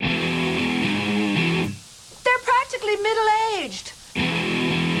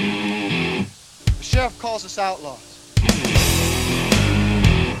WWF calls us outlaws.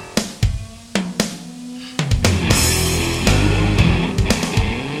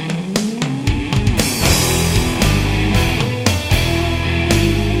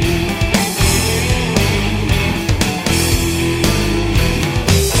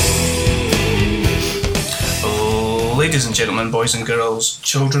 Ladies and gentlemen, boys and girls,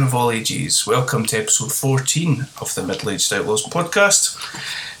 children of all ages, welcome to episode 14 of the Middle-Aged Outlaws podcast.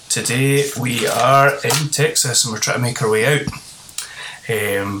 Today we are in Texas and we're trying to make our way out.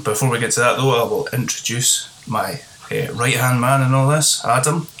 Before we get to that though, I will introduce my right-hand man in all this,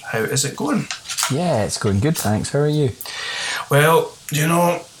 Adam. How is it going? Yeah, it's going good, thanks. How are you? Well, you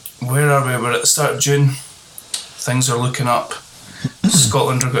know, where are we? We're at the start of June. Things are looking up.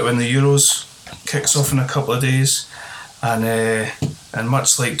 Scotland are going to win the Euros. Kicks off in a couple of days. And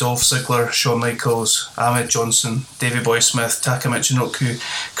much like Dolph Ziggler, Shawn Michaels, Ahmed Johnson, Davey Boy Smith, Taka Michinoku,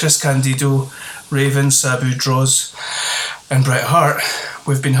 Chris Candido, Raven, Sabu Droz, and Bret Hart,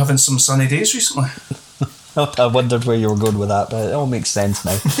 we've been having some sunny days recently. I wondered where you were going with that, but it all makes sense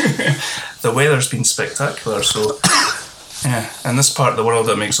now. The weather's been spectacular, so yeah, in this part of the world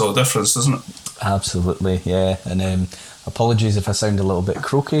it makes all the difference, doesn't it? Absolutely, yeah. And apologies if I sound a little bit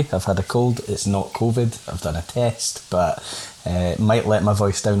croaky. I've had a cold. It's not COVID. I've done a test, but it might let my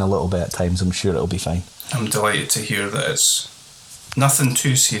voice down a little bit at times. I'm sure it'll be fine. I'm delighted to hear that it's nothing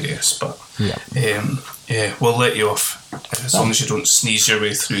too serious, but yeah, we'll let you off as long as you don't sneeze your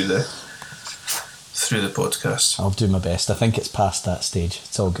way through the podcast. I'll do my best. I think it's past that stage.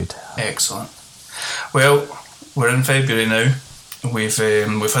 It's all good. Excellent. Well, we're in February now. We've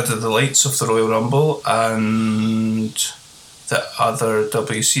had the delights of the Royal Rumble and the other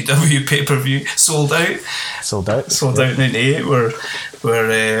WCW pay-per-view sold out. Sold out in 98. We're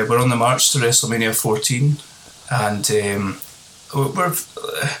on the march to WrestleMania 14, and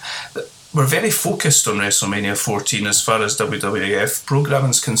we're very focused on WrestleMania 14 as far as WWF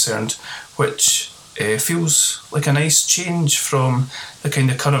programming is concerned, which feels like a nice change from the kind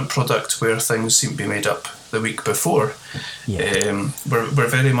of current product where things seem to be made up the week before. Yeah. We're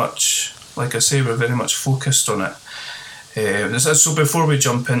very much, like I say, we're very much focused on it. So before we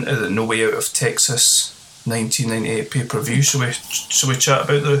jump into the No Way Out of Texas 1998 pay-per-view, shall we chat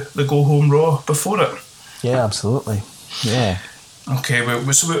about the Go Home Raw before it? Yeah, absolutely. Yeah. Okay,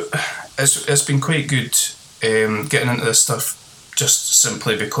 it's been quite good getting into this stuff, just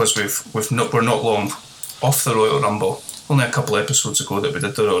simply because we're not long off the Royal Rumble. Only a couple of episodes ago that we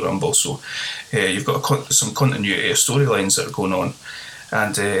did the Royal Rumble, so you've got some continuity of storylines that are going on,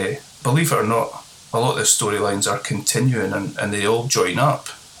 and believe it or not, a lot of the storylines are continuing and they all join up.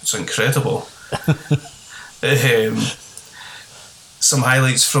 It's incredible. Some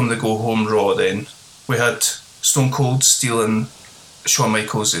highlights from the Go Home Raw then. We had Stone Cold stealing Shawn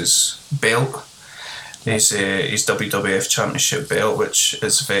Michaels' belt, his WWF Championship belt, which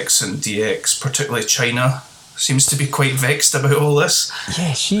is vexing DX, particularly Chyna. Seems to be quite vexed about all this.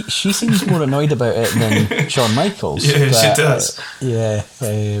 Yeah, she seems more annoyed about it than Shawn Michaels. Yeah, but, she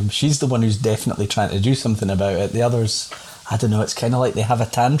does. She's the one who's definitely trying to do something about it. The others, I don't know, it's kind of like they have a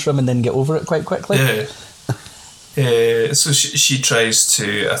tantrum and then get over it quite quickly. Yeah. So she tries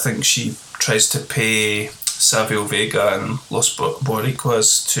to pay Savio Vega and Los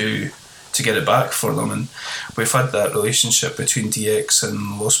Boricuas to get it back for them, and we've had that relationship between DX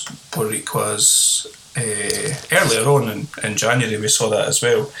and Los Boricuas earlier on in January. We saw that as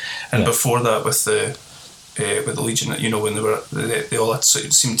well, and before that with the Legion, you know, when they all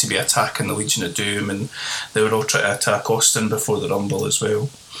seemed to be attacking the Legion of Doom, and they were all trying to attack Austin before the Rumble as well.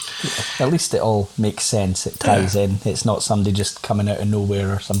 Yeah, at least it all makes sense. It ties in. It's not somebody just coming out of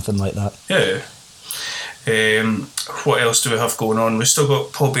nowhere or something like that. Yeah. What else do we have going on? We've still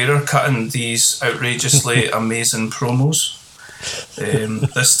got Paul Bearer cutting these outrageously amazing promos.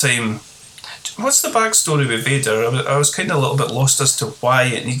 This time, what's the backstory with Vader? I was kind of a little bit lost as to why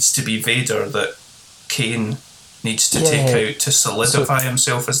it needs to be Vader that Kane needs to take out to solidify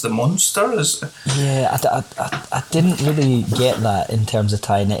himself as the monster. I didn't really get that in terms of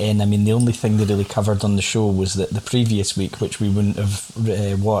tying it in. I mean, the only thing they really covered on the show was that the previous week, which we wouldn't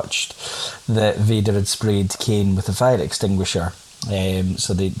have watched, that Vader had sprayed Kane with a fire extinguisher.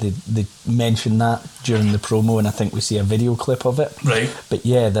 So they mentioned that during the promo, and I think we see a video clip of it. Right. But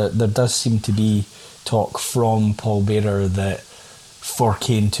yeah, there does seem to be talk from Paul Bearer that for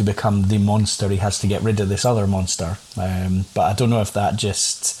Kane to become the monster, he has to get rid of this other monster. But I don't know if that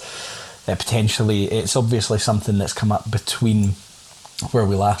just potentially, it's obviously something that's come up between where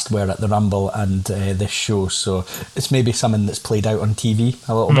we last were at the Rumble and this show, so it's maybe something that's played out on TV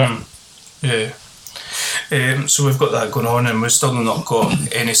a little bit. Yeah. So we've got that going on, and we've still not got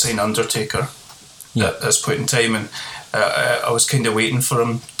any sign Undertaker. at this point in time, and I was kind of waiting for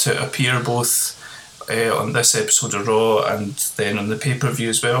him to appear both on this episode of Raw and then on the pay-per-view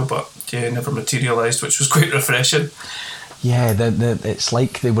as well, but never materialised, which was quite refreshing. Yeah, it's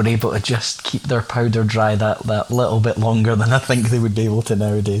like they were able to just keep their powder dry that little bit longer than I think they would be able to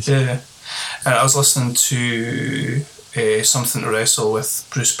nowadays. Yeah, and I was listening to Something to Wrestle with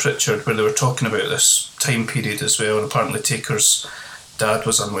Bruce Pritchard, where they were talking about this time period as well, and apparently Taker's dad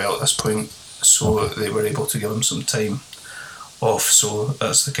was unwell at this point, so they were able to give him some time off, so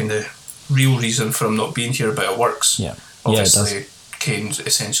that's the kind of real reason for him not being here, but it works. Yeah. Obviously, Kane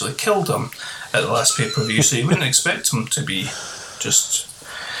essentially killed him at the last pay-per-view, so you wouldn't expect him to be just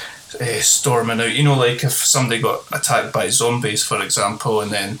storming out. You know, like if somebody got attacked by zombies, for example,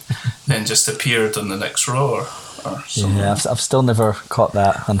 and then just appeared on the next Raw or something. Yeah, I've still never caught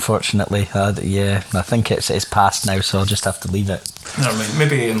that, unfortunately. I think it's past now, so I'll just have to leave it. Never mind.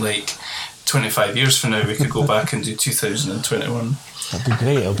 Maybe in like 25 years from now we could go back and do 2021. That'd be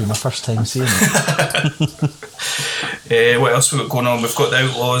great. It'll be my first time seeing it. What else we got going on? We've got the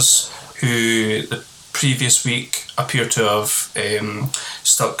Outlaws, who the previous week appear to have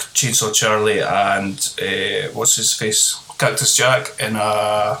stuck Chainsaw Charlie and what's his face, Cactus Jack in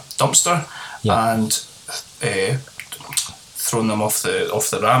a dumpster and thrown them off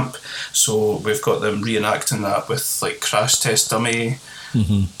the ramp. So we've got them reenacting that with like crash test dummy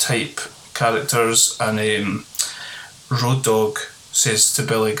type characters, and Road Dogg says to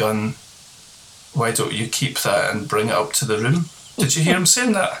Billy Gunn, "Why don't you keep that and bring it up to the room?" Did you hear him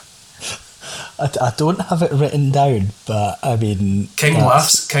saying that? I don't have it written down, but I mean, King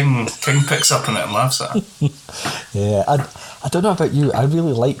laughs. King picks up on it and laughs at him. Yeah, I don't know about you. I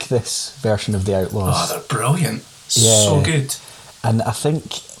really like this version of the Outlaws. Oh, they're brilliant. Yeah. So good. And I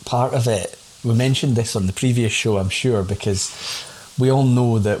think part of it, we mentioned this on the previous show, I'm sure, because we all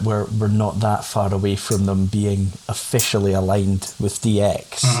know that we're not that far away from them being officially aligned with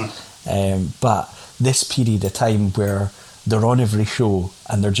DX. But this period of time where they're on every show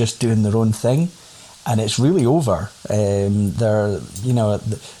and they're just doing their own thing, and it's really over. They're,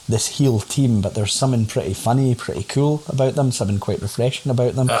 this heel team, but there's something pretty funny, pretty cool about them, something quite refreshing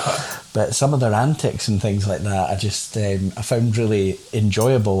about them. But some of their antics and things like that, I just I found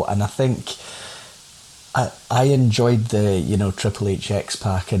enjoyable, and I think I enjoyed the Triple H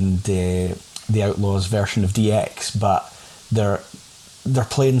X-Pac and the Outlaws version of DX, but they're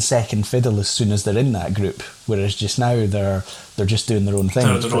playing second fiddle as soon as they're in that group, whereas just now they're just doing their own thing.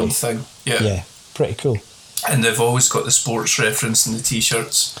 They're their own thing, yeah, pretty cool. And they've always got the sports reference in the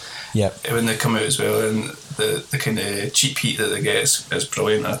t-shirts when they come out as well, and the kind of cheap heat that they get is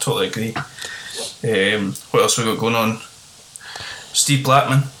brilliant. I totally agree. What else we got going on? Steve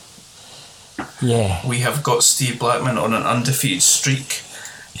Blackman. Yeah, we have got Steve Blackman on an undefeated streak.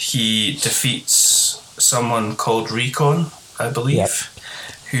 He defeats someone called Recon, I believe,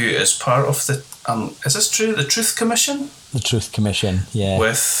 who is part of the is this true? The Truth Commission? The Truth Commission, yeah.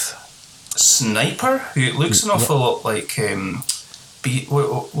 With Sniper, who looks an awful lot like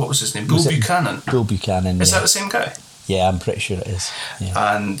what was his name? Bill Buchanan. Bill Buchanan. Is that the same guy? Yeah, I'm pretty sure it is.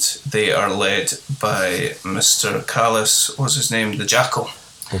 Yeah. And they are led by Mr. Callis, what's his name? The Jackal.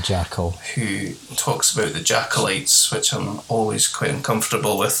 The Jackal. Who talks about the Jackalites, which I'm always quite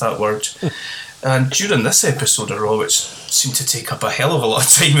uncomfortable with, that word. And during this episode of Raw, which seemed to take up a hell of a lot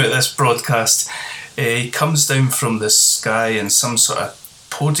of time at this broadcast, he comes down from the sky in some sort of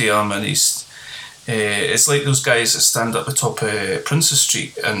podium, and he's it's like those guys that stand at the top of Princess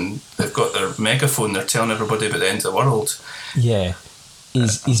Street and they've got their megaphone, they're telling everybody about the end of the world. Yeah.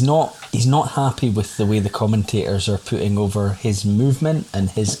 He's not happy with the way the commentators are putting over his movement and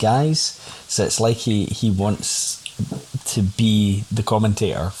his guys, so it's like he wants to be the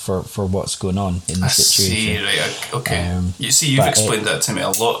commentator for what's going on in the situation. I see, right, okay. You've explained that to me a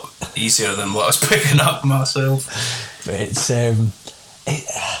lot easier than what I was picking up myself. But it's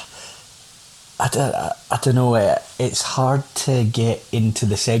I don't know. It's hard to get into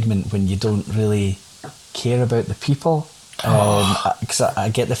the segment when you don't really care about the people. Because I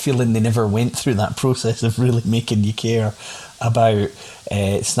get the feeling they never went through that process of really making you care about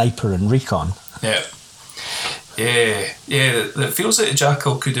Sniper and Recon. Yeah. It feels like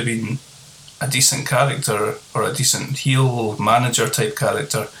Jackal could have been a decent character or a decent heel manager type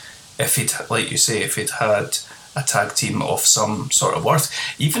character if he'd, like you say, if he'd had a tag team of some sort of worth,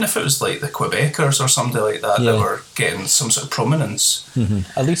 even if it was like the Quebecers or something like that that were getting some sort of prominence.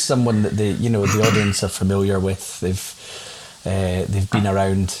 At least someone that the audience are familiar with. They've been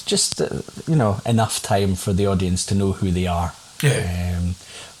around just enough time for the audience to know who they are.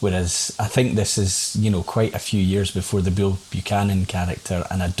 Whereas I think this is, you know, quite a few years before the Bill Buchanan character,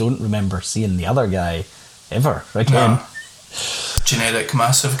 and I don't remember seeing the other guy ever again. Nah. Generic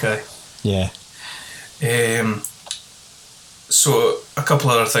massive guy. Yeah. So a couple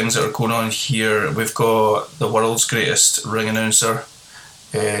other things that are going on here. We've got the world's greatest ring announcer.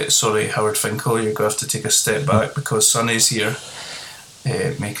 Sorry, Howard Finkel, you're going to have to take a step back because Sunny's here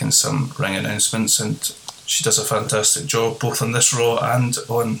making some ring announcements, and she does a fantastic job both on this Raw and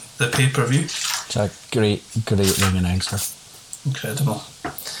on the pay-per-view. She's a great ring announcer. Incredible.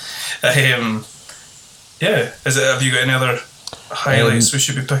 Yeah, have you got any other highlights we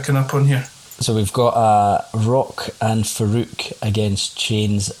should be picking up on here? So we've got Rock and Farouk against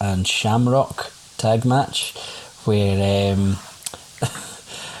Chains and Shamrock tag match, where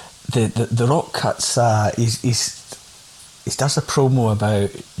the Rock cuts he does a promo about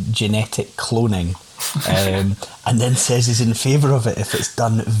genetic cloning, and then says he's in favour of it if it's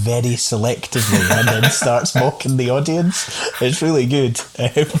done very selectively, and then starts mocking the audience. It's really good.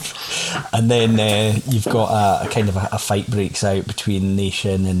 And then you've got a kind of a fight breaks out between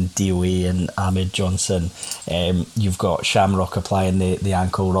Nation and DOA and Ahmed Johnson. You've got Shamrock applying the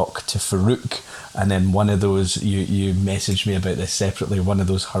ankle rock to Farouk, and then one of those, you messaged me about this separately, one of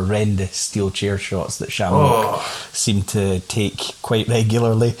those horrendous steel chair shots that Shamrock seemed to take quite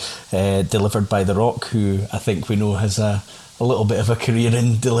regularly, delivered by The Rock, who I think we know has a little bit of a career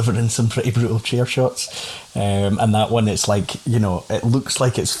in delivering some pretty brutal chair shots. And that one, it's like, you know, it looks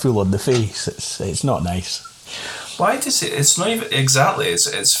like it's full on the face. It's not nice. Why does it? It's not even exactly.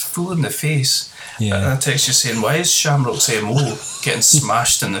 It's full in the face. Yeah. And I text you saying, why is Shamrock's MO getting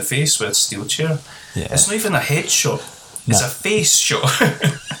smashed in the face with a steel chair? Yeah. It's not even a head shot. It's a face shot.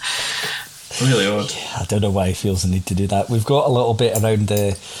 Really odd. I don't know why he feels the need to do that. We've got a little bit around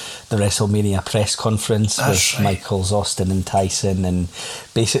the WrestleMania press conference. That's with right. Michaels, Austin and Tyson, and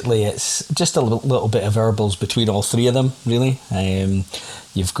basically it's just a little bit of verbals between all three of them, really.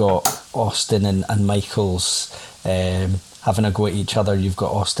 You've got Austin and Michaels having a go at each other. You've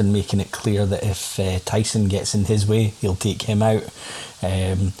got Austin making it clear that if Tyson gets in his way, he'll take him out.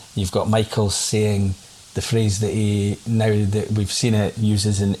 You've got Michaels saying the phrase that now that we've seen it,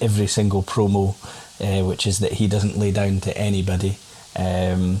 uses in every single promo, which is that he doesn't lay down to anybody.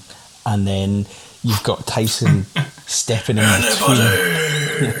 And then you've got Tyson stepping in between.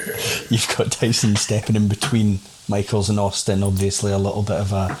 You've got Tyson stepping in between Michaels and Austin. Obviously, a little bit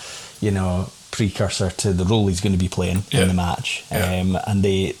of a, you know, precursor to the role he's going to be playing in the match. And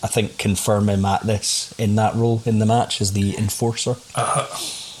they, I think, confirm him at this in that role in the match as the enforcer.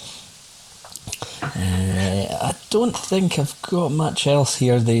 I don't think I've got much else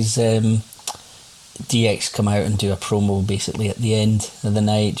here. There's DX come out and do a promo basically at the end of the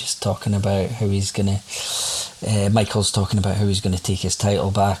night, just talking about how he's gonna Michael's talking about how he's gonna take his title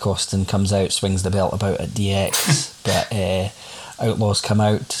back. Austin comes out, swings the belt about at DX, but Outlaws come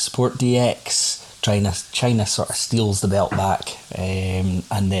out to support DX. China sort of steals the belt back, and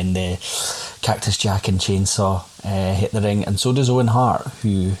then the Cactus Jack and Chainsaw hit the ring, and so does Owen Hart,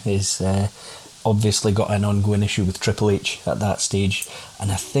 who is obviously got an ongoing issue with Triple H at that stage.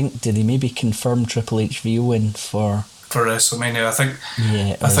 And I think, did he maybe confirm Triple H v Owen for WrestleMania? I think.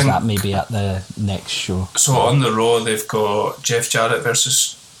 Yeah, or is that maybe at the next show? So on the Raw, they've got Jeff Jarrett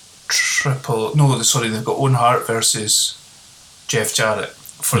versus they've got Owen Hart versus Jeff Jarrett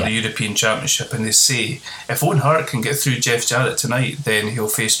for the European Championship, and they say if Owen Hart can get through Jeff Jarrett tonight, then he'll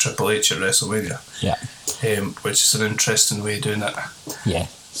face Triple H at WrestleMania. Yeah. Which is an interesting way of doing it. Yeah.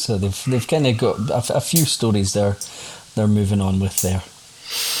 So they've kind of got a few stories they're moving on with there.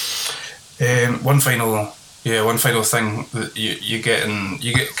 One final thing that you get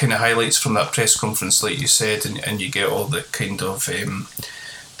kind of highlights from that press conference, like you said, and you get all the kind of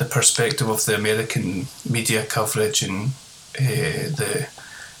the perspective of the American media coverage and the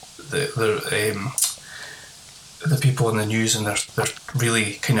people in the news, and they're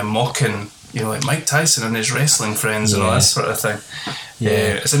really kind of mocking, you know, like Mike Tyson and his wrestling friends and all that sort of thing.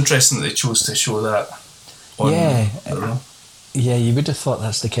 It's interesting that they chose to show that on the Raw. Yeah, you would have thought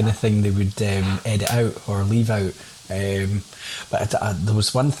that's the kind of thing they would edit out or leave out. But there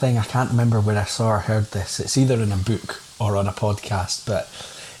was one thing, I can't remember where I saw or heard this. It's either in a book or on a podcast, but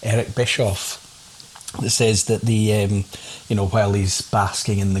Eric Bischoff, that says that the while he's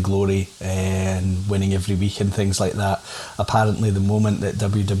basking in the glory and winning every week and things like that, apparently the moment that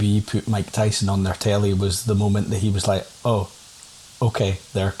WWE put Mike Tyson on their telly was the moment that he was like, oh, okay,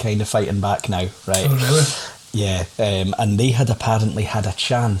 they're kind of fighting back now, right? Oh, really? Yeah, and they had apparently had a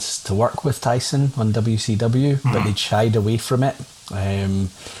chance to work with Tyson on WCW, but they shied away from it.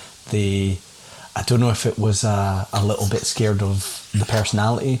 I don't know if it was a little bit scared of the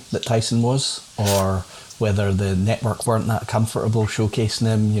personality that Tyson was, or whether the network weren't that comfortable showcasing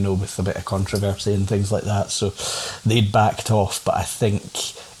him, you know, with a bit of controversy and things like that. So they'd backed off, but I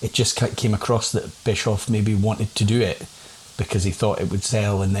think it just came across that Bischoff maybe wanted to do it because he thought it would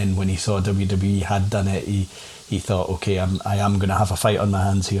sell, and then when he saw WWE had done it, he thought, okay, I am going to have a fight on my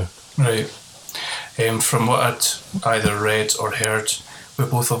hands here. Right. From what I'd either read or heard, we're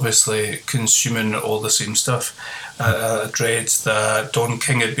both obviously consuming all the same stuff. I'd read that Don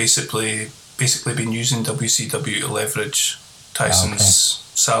King had basically been using WCW to leverage Tyson's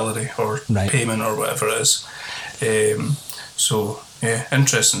salary or payment or whatever it is. So, yeah,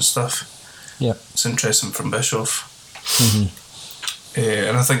 interesting stuff. Yeah. It's interesting from Bischoff. Mm-hmm.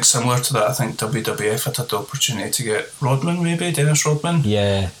 And I think similar to that, I think WWF had the opportunity to get Rodman, maybe, Dennis Rodman.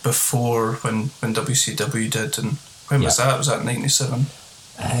 Yeah. Before when WCW did. And when was that? Was that 97?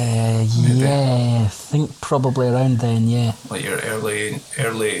 Yeah, I think probably around then, yeah. Like your early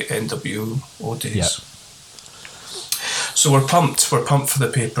NWO days. Yeah. So we're pumped for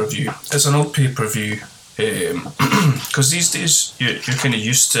the pay-per-view. It's an old pay-per-view because these days you're kind of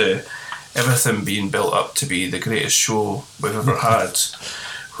used to everything being built up to be the greatest show we've ever had,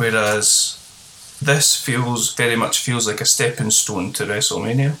 whereas this very much feels like a stepping stone to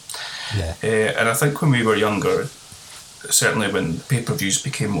WrestleMania. Yeah. And I think when we were younger, certainly when pay-per-views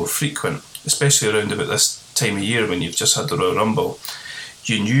became more frequent, especially around about this time of year when you've just had the Royal Rumble,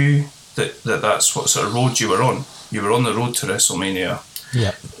 you knew that's what sort of road you were on. You were on the road to WrestleMania.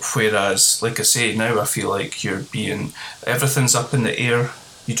 Yeah. Whereas, like I say, now I feel like everything's up in the air.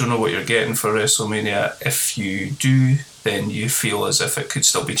 You don't know what you're getting for WrestleMania. If you do, then you feel as if it could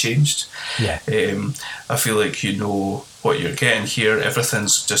still be changed. Yeah. I feel like you know what you're getting here.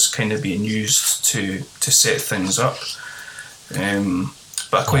 Everything's just kind of being used to set things up.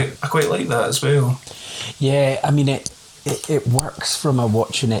 But I quite like that as well. Yeah, I mean it works from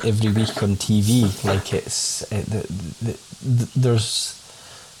watching it every week on TV. Like there's,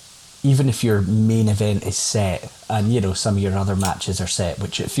 even if your main event is set and, you know, some of your other matches are set,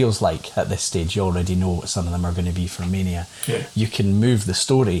 which it feels like at this stage you already know what some of them are going to be for Mania. Yeah. You can move the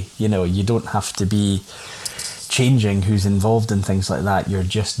story, you know, you don't have to be changing who's involved in things like that. You're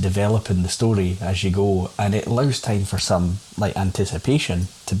just developing the story as you go, and it allows time for some like anticipation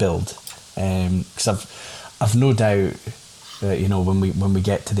to build. Because I've no doubt you know, when we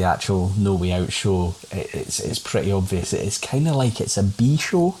get to the actual No Way Out show, it's pretty obvious. It's kind of like it's a B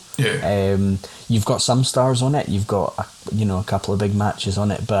show. Yeah. You've got some stars on it. You've got a couple of big matches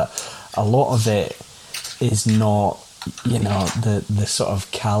on it, but a lot of it is not, you know, the sort of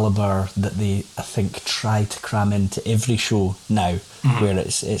caliber that they, I think, try to cram into every show now, where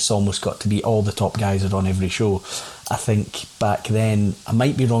it's almost got to be all the top guys are on every show. I think back then, I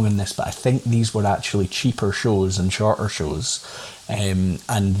might be wrong in this, but I think these were actually cheaper shows and shorter shows, and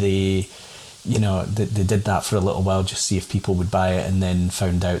they did that for a little while just to see if people would buy it, and then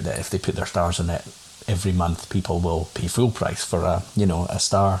found out that if they put their stars on it every month, people will pay full price for a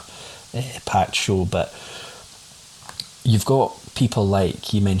star packed show. But you've got people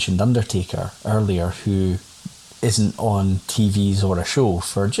like, you mentioned Undertaker earlier, who isn't on TVs or a show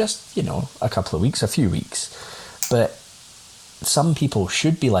for just, a couple of weeks, a few weeks. But some people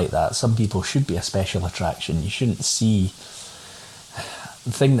should be like that. Some people should be a special attraction. You shouldn't see...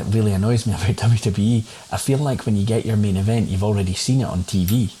 The thing that really annoys me about WWE, I feel like when you get your main event, you've already seen it on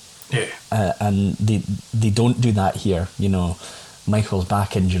TV. Yeah. And they don't do that here. Michael's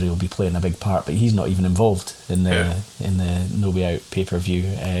back injury will be playing a big part, but he's not even involved in the No Way Out pay-per-view.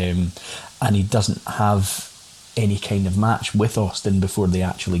 And he doesn't have any kind of match with Austin before they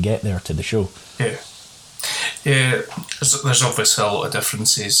actually get there to the show. Yeah. Yeah, there's obviously a lot of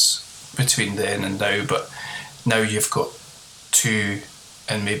differences between then and now, but now you've got 2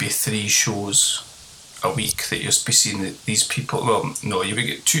 and maybe 3 shows a week that you'll be seeing these people. Well, no, you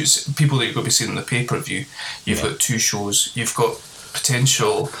get 2 people that you're going to be seeing on the pay-per-view. You've got 2 shows. You've got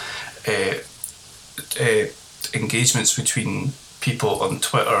potential engagements between people on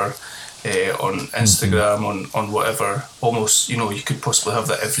Twitter, on Instagram, on whatever. Almost, you could possibly have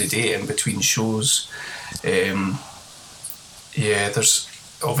that every day in between shows. There's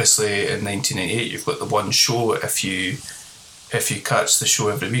obviously in 1998 you've got the one show. If you catch the show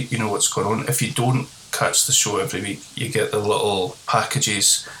every week, you know what's going on. If you don't catch the show every week, you get the little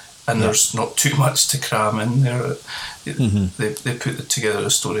packages, and there's not too much to cram in there. They put together a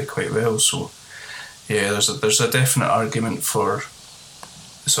story quite well. So there's a definite argument for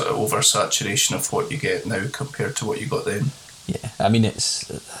sort of oversaturation of what you get now compared to what you got then. Yeah, I mean,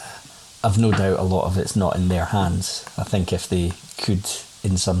 I've no doubt a lot of it's not in their hands. I think if they could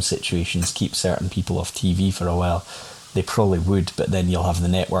in some situations keep certain people off TV for a while, they probably would, but then you'll have the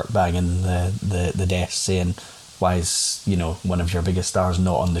network banging the desk saying, why is, one of your biggest stars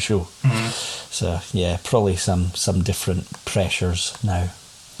not on the show? So yeah, probably some different pressures now.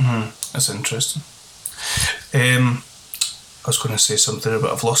 That's interesting. I was going to say something,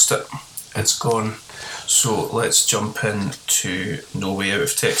 but I've lost it. It's gone. So let's jump into No Way Out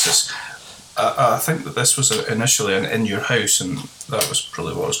of Texas. I think that this was initially an In Your House, and that was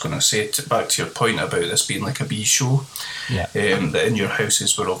probably what I was going to say. Back to your point about this being like a B show. Yeah. The In Your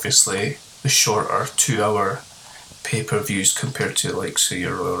Houses were obviously the shorter 2-hour pay-per-views compared to like say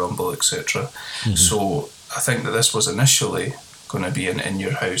your Royal Rumble, etc. So I think that this was initially going to be an In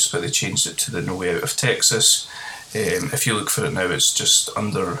Your House, but they changed it to the No Way Out of Texas. If you look for it now, it's just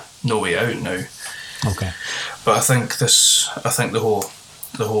under No Way Out now. Okay. But I think the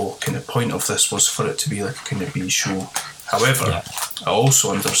whole kind of point of this was for it to be like a kind of B show. However, I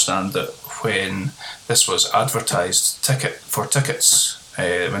also understand that when this was advertised, tickets,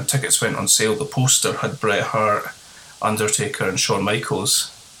 when tickets went on sale, the poster had Bret Hart, Undertaker, and Shawn Michaels,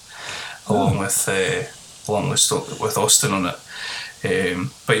 along with Austin on it.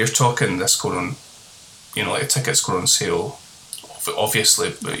 But you're talking this going on, like tickets go on sale, obviously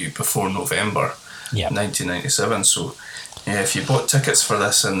before November 1997. So if you bought tickets for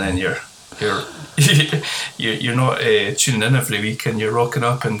this and then you're not tuning in every week and you're rocking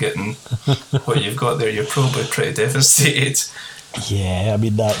up and getting what you've got there, you're probably pretty devastated. Yeah, I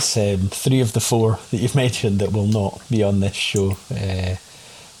mean that's 3 of the 4 that you've mentioned that will not be on this show.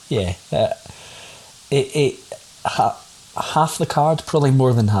 Half the card, probably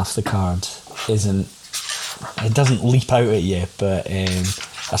more than half the card, it doesn't leap out at you, but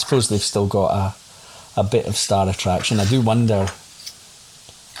I suppose they've still got a bit of star attraction. I do wonder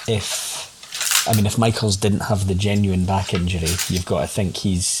if Michaels didn't have the genuine back injury, you've got to think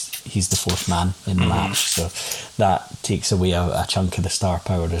he's the 4th man in the match, so that takes away a chunk of the star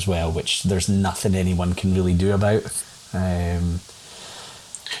power as well, which there's nothing anyone can really do about.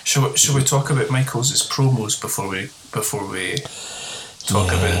 Shall we talk about Michaels' promos before we talk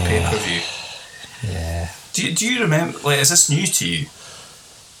about the pay-per-view? Yeah. Do you remember, like, is this new to you?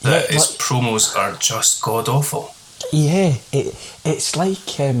 That his promos are just god awful. Yeah, it's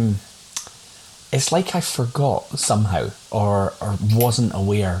like I forgot somehow, or wasn't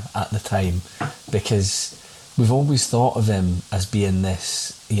aware at the time, because we've always thought of him as being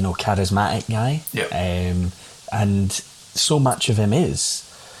this, charismatic guy. Yep. And so much of him is.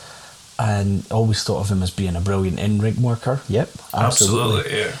 And always thought of him as being a brilliant in-ring worker. Yep,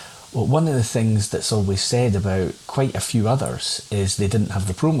 absolutely. Yeah. Well, one of the things that's always said about quite a few others is they didn't have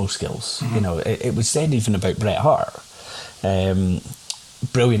the promo skills. It was said even about Bret Hart.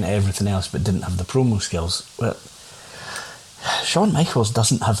 Brilliant at everything else, but didn't have the promo skills. Well, Shawn Michaels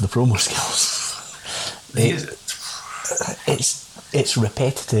doesn't have the promo skills. It's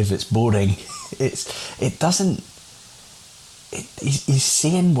repetitive. It's boring. He's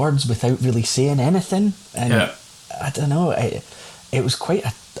saying words without really saying anything, and I don't know. It was quite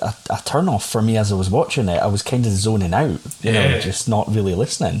a turn off for me as I was watching it. I was kind of zoning out, just not really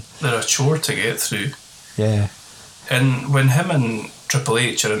listening. They're a chore to get through. Yeah. And when him and Triple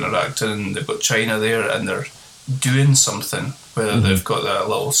H are interacting and they've got China there and they're doing something, whether they've got that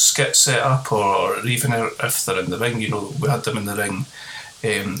little skit set up or even if they're in the ring, we had them in the ring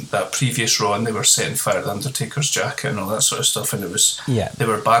that previous Raw and they were setting fire to the Undertaker's jacket and all that sort of stuff, and it was they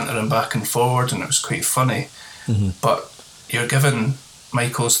were bantering back and forward and it was quite funny. But you're giving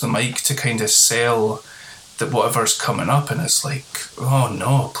Michaels the mic to kind of sell that whatever's coming up, and it's like, oh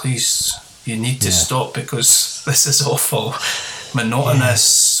no, please, you need to stop because this is awful.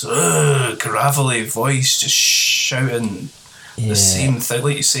 Monotonous, gravelly voice just shouting the same thing,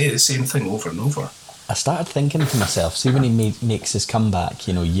 like you say, the same thing over and over. I started thinking to myself, see when he makes his comeback,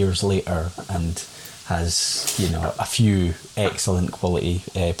 years later, and has, a few excellent quality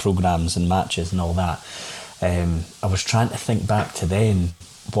programmes and matches and all that, I was trying to think back to then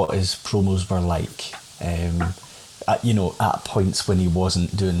what his promos were like, at points when he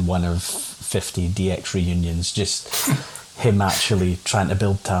wasn't doing one of 50 DX reunions, just him actually trying to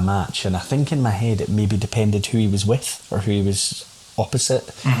build to a match. And I think in my head it maybe depended who he was with or who he was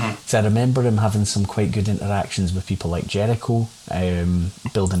opposite. So I remember him having some quite good interactions with people like Jericho,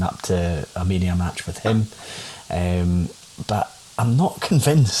 building up to a Mania match with him. But I'm not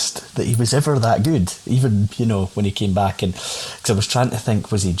convinced that he was ever that good, even, when he came back. And because I was trying to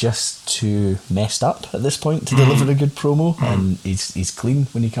think, was he just too messed up at this point to deliver a good promo? And he's clean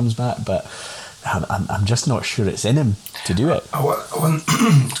when he comes back. But I'm just not sure it's in him to do it.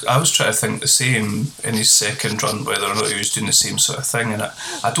 I was trying to think the same in his second run, whether or not he was doing the same sort of thing, and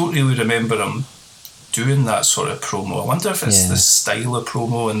I don't really remember him doing that sort of promo. I wonder if it's the style of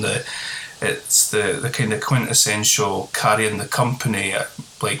promo and it's the kind of quintessential carrying the company,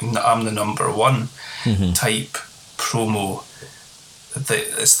 like I'm the number one type promo.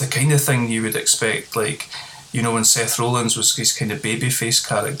 It's the kind of thing you would expect, like, you know, when Seth Rollins was his kind of babyface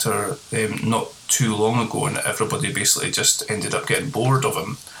character not too long ago, and everybody basically just ended up getting bored of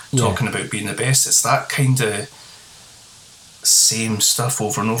him talking about being the best. It's that kind of same stuff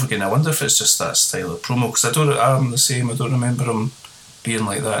over and over again. I wonder if it's just that style of promo, because I'm the same. I don't remember him being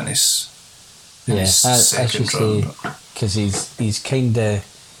like that in his second run. Because he's kind of,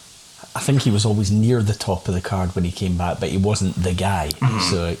 I think he was always near the top of the card when he came back, but he wasn't the guy.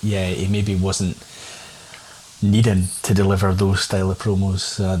 So he maybe wasn't needing to deliver those style of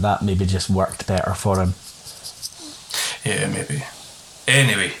promos. That maybe just worked better for him. Yeah, maybe.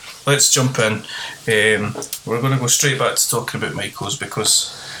 Anyway, let's jump in. We're going to go straight back to talking about Michaels,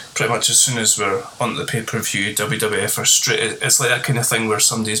 because pretty much as soon as we're on the pay-per-view, WWF are straight. It's like that kind of thing where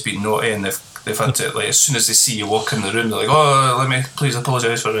somebody's been naughty and they've had to, like, as soon as they see you walk in the room, they're like, oh, let me please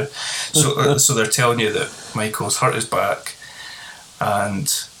apologise for it. So they're telling you that Michaels hurt his back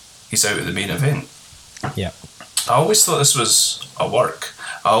and he's out of the main event. Yeah. I always thought this was a work.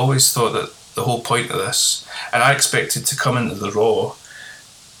 I always thought that the whole point of this, and I expected to come into the Raw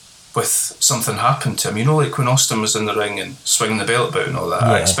with something happen to him. You know, like when Austin was in the ring and swinging the belt about and all that.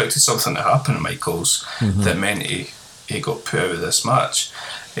 Yeah. I expected something to happen to Michaels that meant he got put out of this match.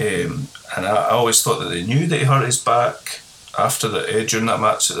 And I always thought that they knew that he hurt his back after during that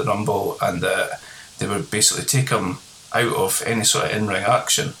match at the Rumble, and that they would basically take him out of any sort of in-ring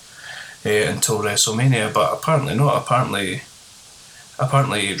action until WrestleMania, but apparently not.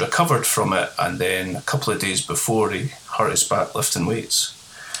 Apparently he recovered from it, and then a couple of days before he hurt his back lifting weights.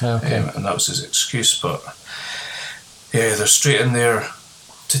 Okay. And that was his excuse. But yeah, they're straight in there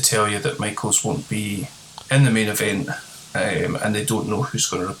to tell you that Michaels won't be in the main event, and they don't know who's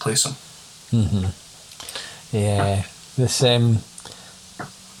going to replace him. Yeah, this I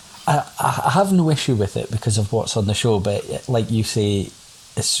have no issue with it because of what's on the show, but like you say,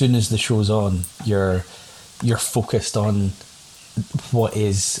 as soon as the show's on, you're focused on what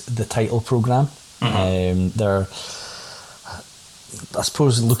is the title program. They're, I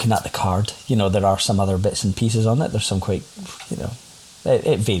suppose, looking at the card, you know, there are some other bits and pieces on it. There's some quite, you know,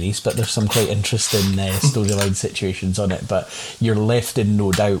 it varies, but there's some quite interesting storyline situations on it. But you're left in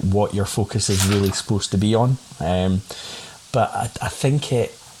no doubt what your focus is really supposed to be on. But I think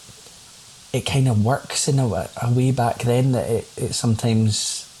it kind of works in a way back then that it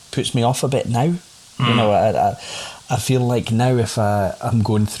sometimes puts me off a bit now. You know, I feel like now if I'm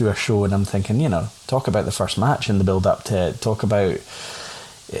going through a show and I'm thinking, you know, talk about the first match and the build up to it, talk about,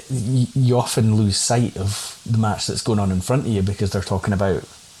 you often lose sight of the match that's going on in front of you because they're talking about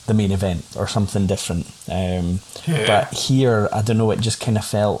the main event or something different. But here, I don't know, it just kind of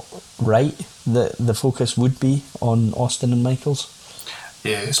felt right that the focus would be on Austin and Michaels.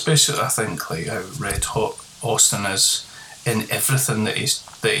 Yeah, especially I think like how red hot Austin is in everything that he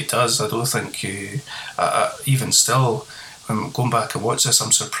does. I don't think even still, when going back and watch this,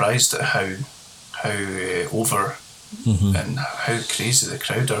 I'm surprised at how over and how crazy the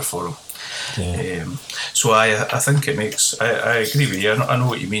crowd are for him. Yeah. So I think it makes. I agree with you. I know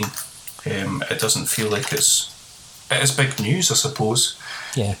what you mean. It doesn't feel like it is big news, I suppose.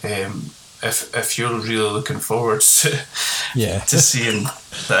 Yeah. If you're really looking forward to seeing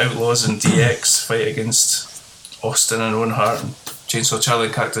the Outlaws and DX fight against Austin and Owen Hart and Chainsaw Charlie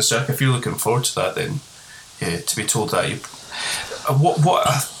and Cactus Jack, if you're looking forward to that, then to be told that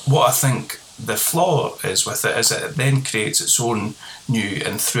what I think the flaw is with it is that it then creates its own new,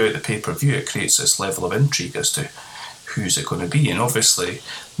 and throughout the pay-per-view it creates this level of intrigue as to who's it going to be. And obviously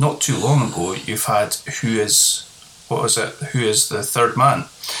not too long ago you've had who is the third man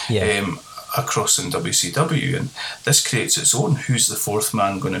across in WCW, and this creates its own who's the fourth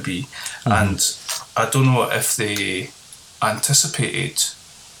man going to be. And I don't know if they anticipated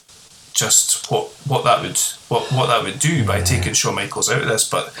just what that would do by taking Shawn Michaels out of this,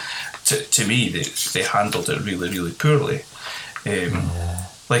 but to me they handled it really, really poorly.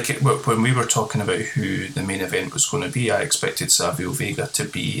 Like when we were talking about who the main event was going to be, I expected Savio Vega to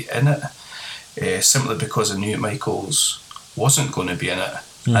be in it, simply because I knew Michaels wasn't going to be in it,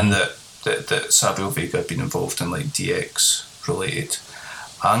 and that Savio Vega had been involved in like DX related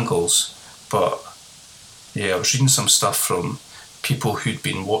angles. But yeah, I was reading some stuff from people who'd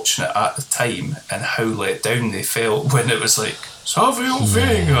been watching it at the time and how let down they felt when it was like Savio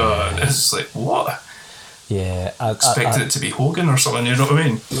Vega. And it's like, what? Yeah, Expected it to be Hogan or something, you know what I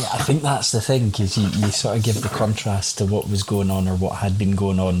mean? Yeah, I think that's the thing, because you sort of give the contrast to what was going on or what had been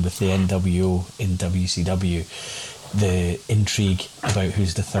going on with the NWO in WCW, the intrigue about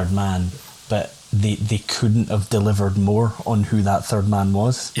who's the third man, but they couldn't have delivered more on who that third man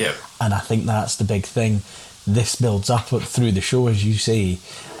was. Yeah. And I think that's the big thing. This builds up through the show, as you say,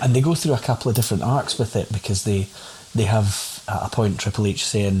 and they go through a couple of different arcs with it, because they have at a point Triple H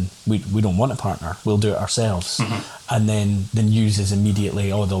saying, we don't want a partner, we'll do it ourselves. Mm-hmm. And then the news is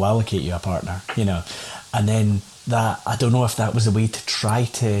immediately, oh, they'll allocate you a partner, you know. And then that, I don't know if that was a way to try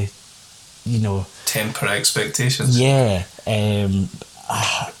to, you know, temper expectations. Yeah,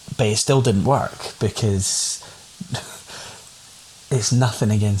 but it still didn't work, because it's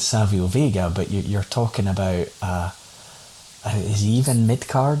nothing against Savio Vega, but you're talking about is he even mid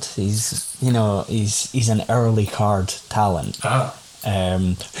card? He's an early card talent.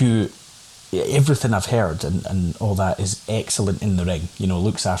 Who everything I've heard and all that is excellent in the ring. You know,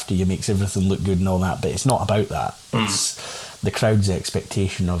 looks after you, makes everything look good and all that. But it's not about that. It's the crowd's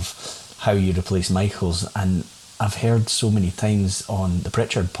expectation of how you replace Michaels. And I've heard so many times on the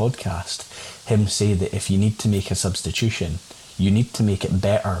Pritchard podcast him say that if you need to make a substitution, you need to make it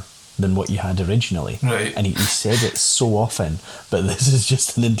better than what you had originally. Right. And he said it so often, but this is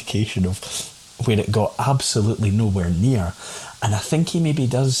just an indication of where it got absolutely nowhere near. And I think he maybe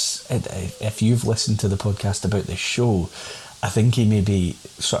does, if you've listened to the podcast about this show, I think he maybe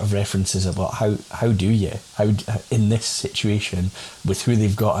sort of references about how do you, in this situation, with who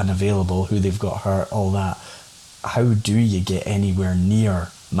they've got unavailable, who they've got hurt, all that, how do you get anywhere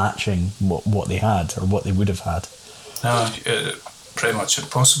near matching what they had or what they would have had? Pretty much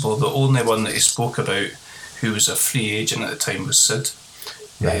impossible. The only one that he spoke about who was a free agent at the time was Sid.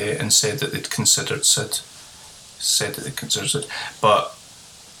 Right. And said that they'd considered Sid. But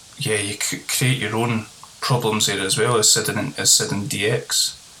yeah, you could create your own problems there as well as Sid in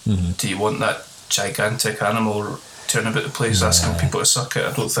DX. Mm-hmm. Do you want that gigantic animal turning about the place asking people to suck it?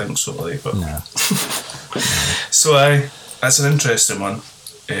 I don't think so, but no. So that's an interesting one,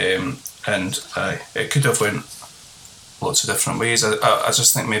 and it could have went lots of different ways. I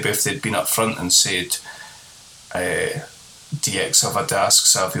just think maybe if they'd been up front and said DX have had to ask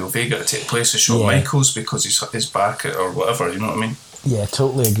Savio Vega to take place of Shawn Michaels because he's back or whatever, you know what I mean? Yeah,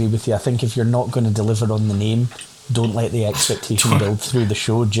 totally agree with you. I think if you're not going to deliver on the name, don't let the expectation build through the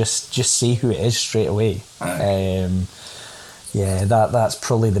show. Just say who it is straight away. That's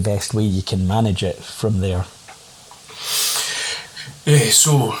probably the best way you can manage it from there. Yeah,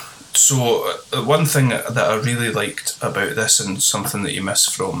 so one thing that I really liked about this, and something that you miss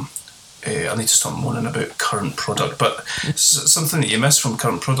from, I need to stop moaning about current product, but something that you miss from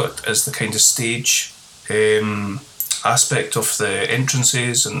current product is the kind of stage aspect of the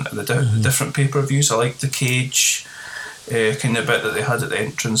entrances and the different pay-per-views. I like the cage kind of bit that they had at the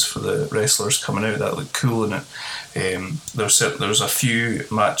entrance for the wrestlers coming out. That looked cool, and there was a few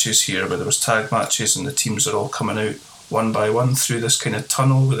matches here where there was tag matches and the teams are all coming out one by one through this kind of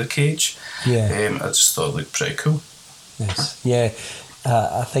tunnel with a cage. I just thought it looked pretty cool. Yes. Yeah.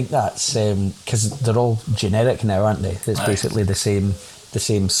 I think that's because they're all generic now, aren't they? It's basically the same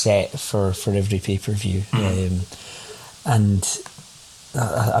set for every pay-per-view. And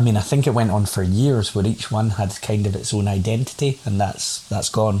I mean, I think it went on for years where each one had kind of its own identity, and that's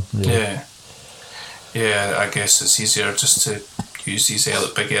gone, really. Yeah, I guess it's easier just to use these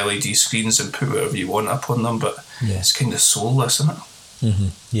big LED screens and put whatever you want up on them, but it's kind of soulless, isn't it? Mm-hmm.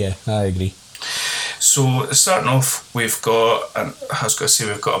 Yeah, I agree. So starting off, we've got a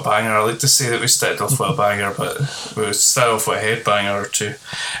banger. I like to say that we started off with a banger, but we started off with a headbanger or two.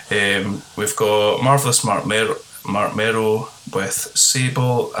 We've got Marvelous Mark Mero with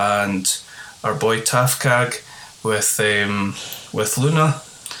Sable and our boy Tafkag with Luna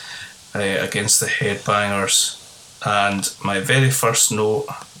against the headbangers. And my very first note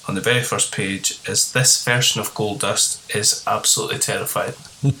on the very first page is this version of Goldust is absolutely terrifying.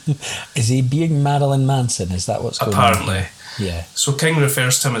 Is he being Marilyn Manson? Is that what's going on? Apparently. Yeah. So King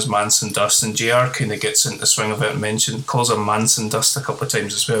refers to him as Manson Dust, and JR kind of gets into the swing of it and calls him Manson Dust a couple of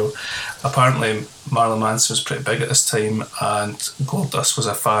times as well. Apparently Marilyn Manson was pretty big at this time and Goldust was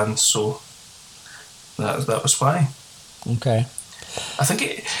a fan, so that was why. Okay. I think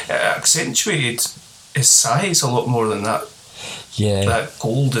it accentuated his size a lot more than that. Yeah. That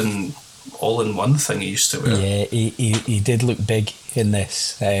golden all-in-one thing he used to wear. Yeah, he did look big in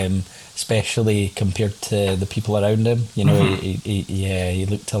this, especially compared to the people around him. You know, he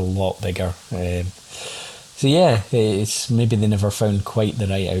looked a lot bigger. So yeah, it's maybe they never found quite the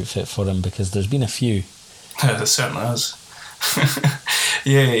right outfit for him, because there's been a few. There certainly has.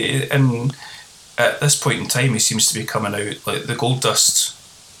 Yeah, and at this point in time, he seems to be coming out like the Goldust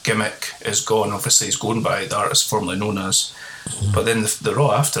gimmick is gone. Obviously, he's going by the artist formerly known as, but then the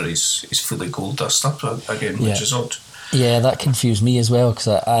Raw after he's fully Goldust up again, which is odd. Yeah, that confused me as well, because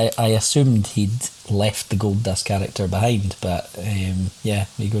I assumed he'd left the Goldust character behind, but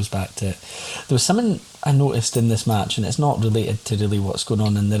he goes back to it. There was something I noticed in this match, and it's not related to really what's going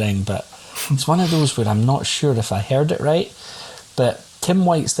on in the ring, but it's one of those where I'm not sure if I heard it right, but Tim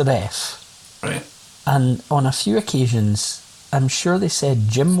White's the ref. Right. And on a few occasions, I'm sure they said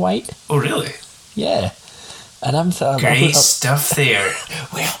Jim White. Oh, really? Yeah. And I'm great stuff there.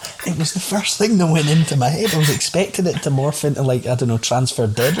 Well, it was the first thing that went into my head. I was expecting it to morph into, like, I don't know, Transfer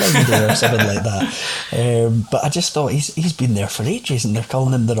Deadline Day or something like that. But I just thought he's been there for ages and they're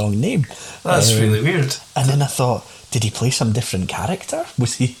calling him the wrong name. That's really weird. And then I thought, did he play some different character?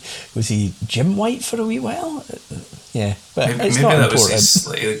 Was he Jim White for a wee while? Yeah, but maybe, it's maybe not that important.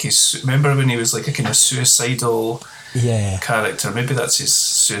 was his. Remember when he was like a kind of suicidal character? Maybe that's his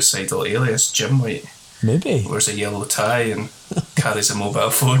suicidal alias, Jim White. Maybe. Wears a yellow tie and carries a mobile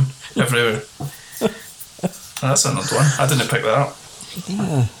phone everywhere. That's another one. I didn't pick that up.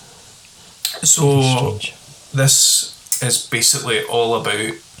 Yeah. So this is basically all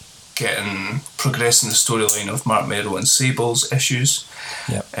about progressing the storyline of Mark Merrow and Sable's issues.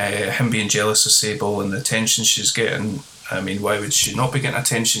 Yep. Him being jealous of Sable and the attention she's getting. I mean, why would she not be getting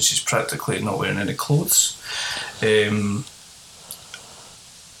attention? She's practically not wearing any clothes.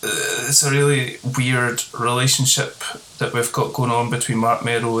 It's a really weird relationship that we've got going on between Mark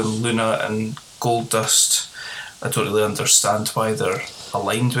Merrow and Luna and Goldust. I don't really understand why they're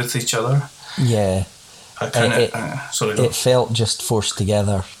aligned with each other. Yeah. It felt just forced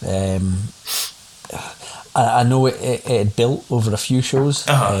together. I know it built over a few shows,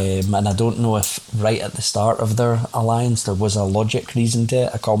 and I don't know if right at the start of their alliance there was a logic reason to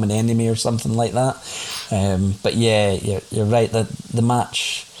it, a common enemy or something like that. But yeah, you're right that the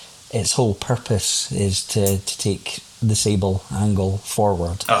match, its whole purpose is to take the Sable angle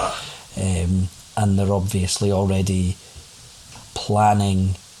forward. And they're obviously already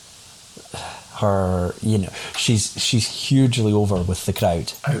planning her, she's hugely over with the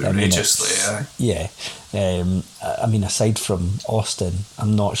crowd. Outrageously, yeah. I mean, aside from Austin,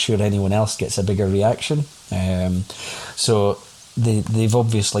 I'm not sure anyone else gets a bigger reaction. So they've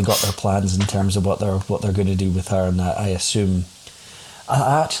obviously got their plans in terms of what they're going to do with her, and I assume.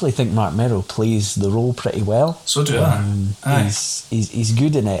 I actually think Mark Merrow plays the role pretty well. So do I. He's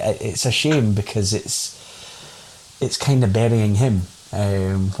good in it. It's a shame because it's kind of burying him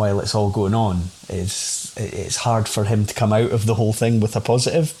while it's all going on. It's hard for him to come out of the whole thing with a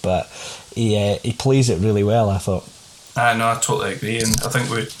positive, but he plays it really well, I thought. No, I totally agree, and I think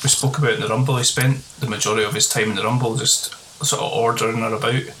we spoke about in the Rumble, he spent the majority of his time in the Rumble just sort of ordering her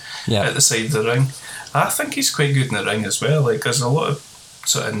about at the side of the ring. I think he's quite good in the ring as well. Like, there's a lot of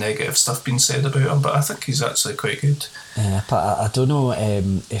sort of negative stuff being said about him, but I think he's actually quite good. But I don't know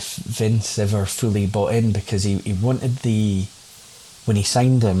if Vince ever fully bought in, because he wanted when he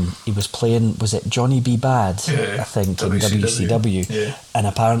signed him, he was playing, was it Johnny B. Bad, I think, in WCW. Yeah. And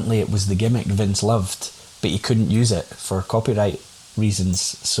apparently it was the gimmick Vince loved, but he couldn't use it for copyright reasons.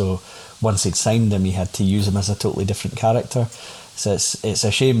 So once he'd signed him, he had to use him as a totally different character. So it's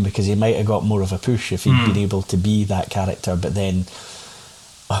a shame, because he might have got more of a push if he'd been able to be that character, but then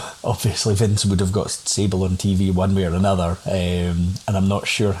obviously Vince would have got Sable on TV one way or another, and I'm not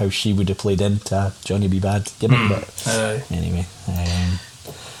sure how she would have played into Johnny B. Bad gimmick, but anyway.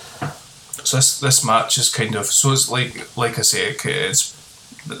 So this match is kind of, so it's like I say, it's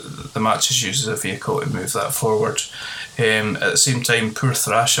the match is used as a vehicle to move that forward. At the same time, poor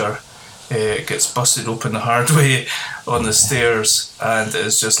Thrasher gets busted open the hard way on the stairs and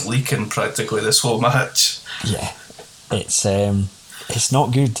is just leaking practically this whole match. Yeah, it's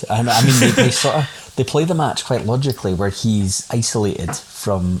not good. I mean, they sort of play the match quite logically, where he's isolated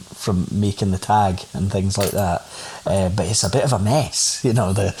from making the tag and things like that. But it's a bit of a mess,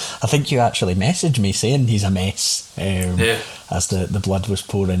 I think you actually messaged me saying he's a mess as the blood was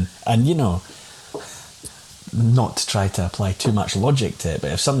pouring. And not to try to apply too much logic to it,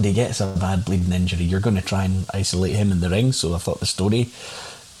 but if somebody gets a bad bleeding injury, you're going to try and isolate him in the ring. So I thought the story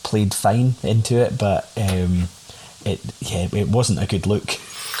played fine into it, but it wasn't a good look.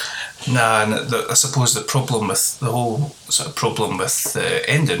 Nah, and I suppose the problem with the whole sort of problem with the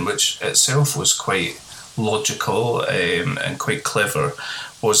ending, which itself was quite logical and quite clever,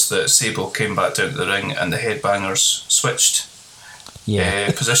 was that Sable came back down to the ring and the headbangers switched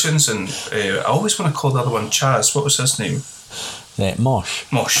positions, and I always want to call the other one Chaz. What was his name? Mosh.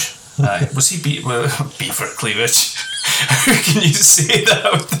 Was he beat for cleavage? How can you say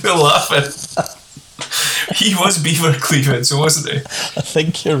that without laughing? He was beaver cleavage, wasn't he? I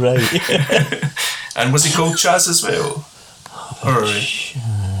think you're right. And was he called Chaz as well? Or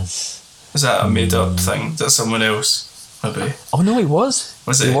Chaz. is that a made up thing? Is that someone else? Maybe. Oh no, he was.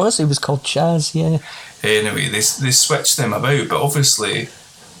 Was he? He was. He was called Chaz. Yeah. Anyway, they switched them about, but obviously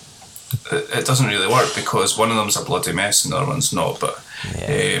it doesn't really work because one of them's a bloody mess and the other one's not. But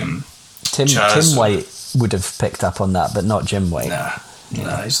Tim Chaz, Tim White would have picked up on that, but not Jim White. Nah,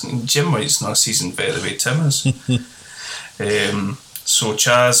 Jim White's not a seasoned vet the way Tim is. So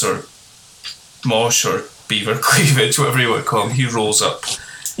Chaz or Mosh or Beaver Cleavage, whatever you want to call him, he rolls up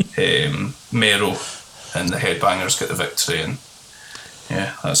Mero, and the Headbangers get the victory. And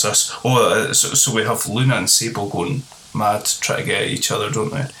yeah, that's us. So we have Luna and Sable going mad, trying to get at each other,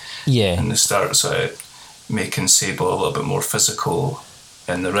 don't they? Yeah. And they start sort of making Sable a little bit more physical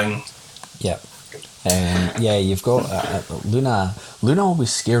in the ring. Yeah. Yeah, you've got Luna. Luna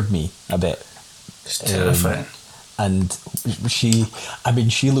always scared me a bit. It's terrifying. And she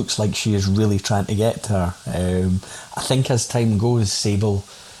looks like she is really trying to get to her. I think as time goes, Sable,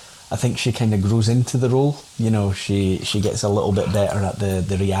 I think she kind of grows into the role. You know, she gets a little bit better at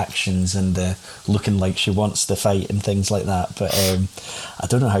the reactions and the looking like she wants to fight and things like that. But I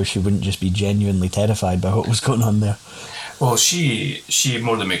don't know how she wouldn't just be genuinely terrified by what was going on there. Well, she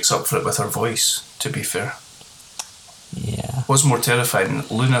more than makes up for it with her voice, to be fair. Yeah. What's more terrifying,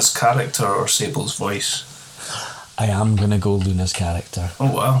 Luna's character or Sable's voice? I am going to go Luna's character.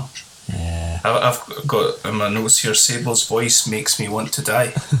 Oh, wow. Yeah. I've got in my notes here, Sable's voice makes me want to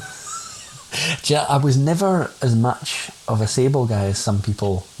die. Yeah, I was never as much of a Sable guy as some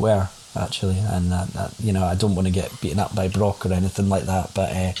people were, actually. And, you know, I don't want to get beaten up by Brock or anything like that.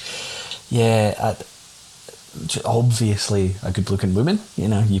 But, obviously a good-looking woman. You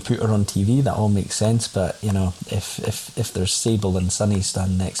know, you put her on TV, that all makes sense. But, you know, if there's Sable and Sunny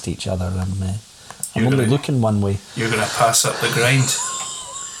standing next to each other, I'm only looking one way. You're going to pass up the grind.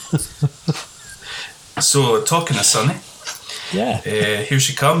 So, talking of Sunny, yeah, here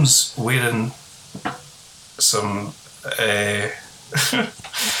she comes wearing some.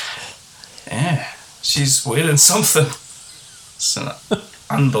 She's wearing something. It's an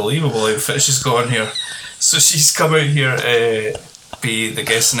unbelievable outfit she's got on here. So she's come out here be the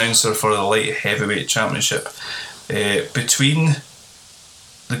guest announcer for the light heavyweight championship between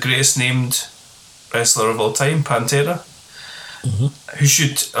the greatest named wrestler of all time, Pantera, who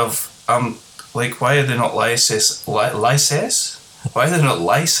should have why are they not Why are they not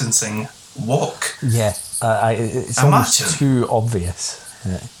licensing Walk? Yeah, it's almost too obvious.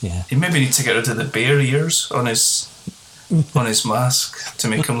 Yeah, he maybe need to get rid of the bear ears on his mask to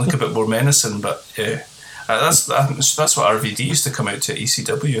make him look a bit more menacing. But yeah, that's what RVD used to come out to at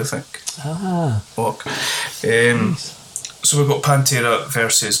ECW, I think. Walk. So we've got Pantera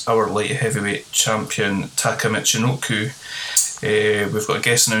versus our light heavyweight champion Taka Michinoku. We've got a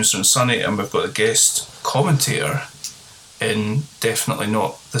guest announcer in Sunny, and we've got a guest commentator in definitely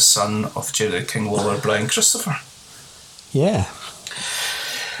not the son of Jerry King Lawler, Brian Christopher. Yeah.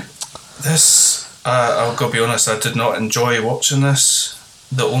 This, I'll go be honest, I did not enjoy watching this.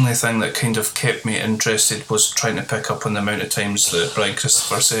 The only thing that kind of kept me interested was trying to pick up on the amount of times that Brian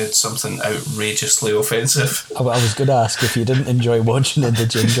Christopher said something outrageously offensive. I was going to ask, if you didn't enjoy watching it,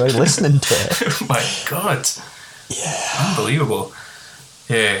 did you enjoy listening to it? Oh my God. Yeah. Unbelievable.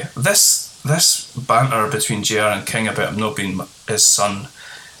 Yeah. This banter between JR and King about him not being his son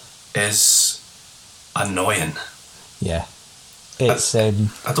is annoying. Yeah. It's I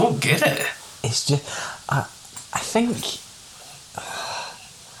don't get it. It's just I think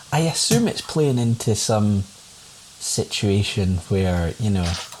I assume it's playing into some situation where, you know,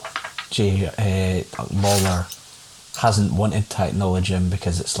 Lawler hasn't wanted to acknowledge him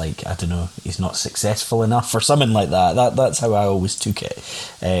because it's like, I don't know, he's not successful enough or something like that. That's how I always took it.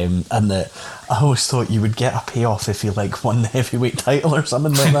 And that I always thought you would get a payoff if you like won the heavyweight title or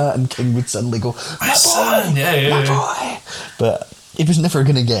something like that, and King would suddenly go, my boy, my boy. But he was never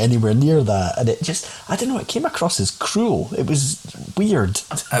going to get anywhere near that, and it just, I don't know, it came across as cruel. It was weird.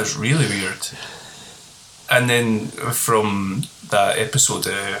 That was really weird. And then from that episode,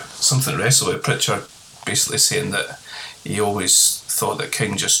 Something to Wrestle with, Pritchard basically saying that he always thought that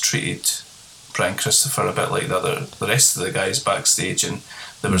King just treated Brian Christopher a bit like the rest of the guys backstage, and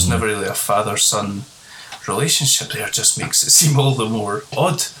there was never really a father-son relationship there. It just makes it seem all the more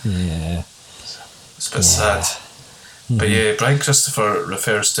odd. Yeah. It's a bit sad. But yeah, Brian Christopher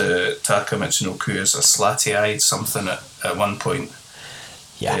refers to Taka Michinoku as a slatty-eyed something at one point.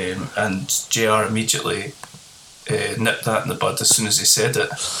 Yeah. And JR immediately nipped that in the bud as soon as he said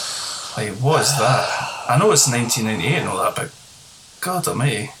it. Like, what is that? I know it's 1998 and all that, but God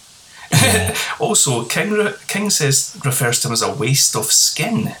almighty. Yeah. Also, King refers to him as a waste of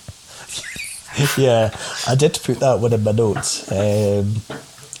skin. Yeah, I did put that one in my notes,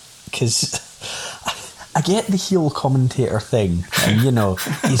 because I get the heel commentator thing, and you know,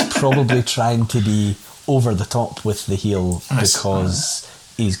 he's probably trying to be over the top with the heel because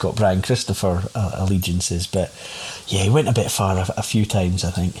he's got Brian Christopher allegiances, but yeah, he went a bit far a few times,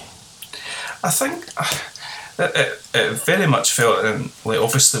 I think. I think it very much felt, and like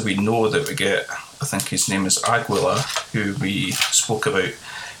obviously we know that we get, I think his name is Aguila, who we spoke about,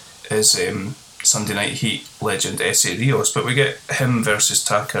 is Sunday Night Heat legend Essa Rios, but we get him versus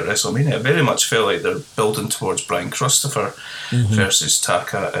Taka at WrestleMania. It very much felt like they're building towards Brian Christopher versus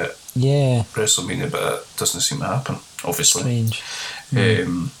Taka at WrestleMania, but it doesn't seem to happen, obviously. Strange.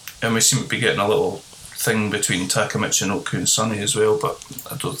 And we seem to be getting a little thing between Taka Michinoku and Sonny as well, but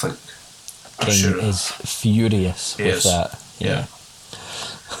I don't think King is furious with that. Yeah.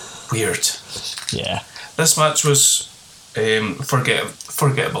 Weird. Yeah. This match was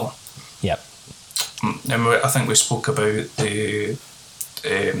forgettable. Yep. And I think we spoke about the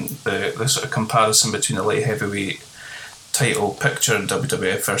sort of comparison between the light heavyweight title picture in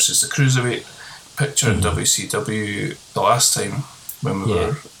WWF versus the cruiserweight picture in WCW the last time when we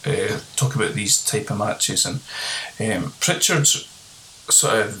were talking about these type of matches, and Pritchard's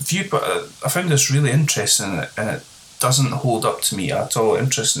sort of view, but I found this really interesting, and it doesn't hold up to me at all.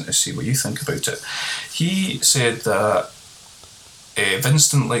 Interesting to see what you think about it. He said that Vince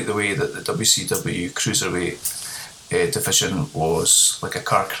didn't like the way that the WCW cruiserweight division was like a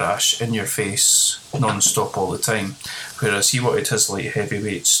car crash, in your face, non-stop all the time, whereas he wanted his light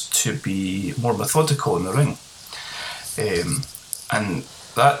heavyweights to be more methodical in the ring, and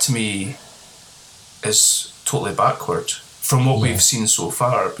that to me is totally backward from what we've seen so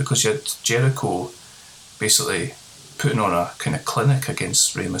far, because you had Jericho basically putting on a kind of clinic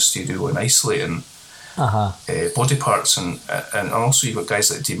against Rey Mysterio and isolating body parts, and also you've got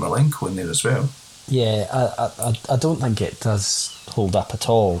guys like Dean Malenko in there as well. Yeah, I don't think it does hold up at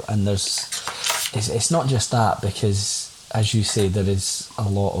all, and it's not just that, because as you say, there is a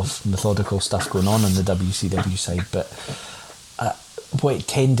lot of methodical stuff going on the WCW side, but what it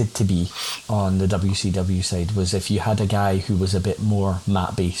tended to be on the WCW side was if you had a guy who was a bit more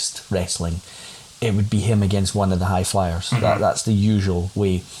mat-based wrestling, it would be him against one of the high flyers. That's the usual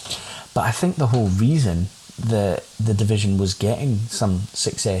way. But I think the whole reason that the division was getting some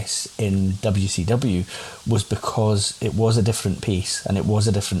success in WCW was because it was a different pace and it was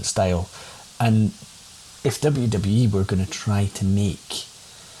a different style. And if WWE were going to try to make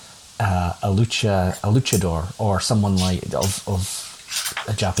a luchador or someone like of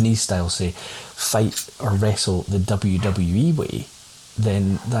a Japanese style, say, fight or wrestle the WWE way,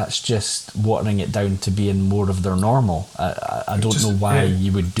 then that's just watering it down to being more of their normal. I don't know why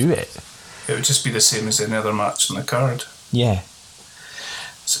you would do it. It would just be the same as any other match on the card. Yeah.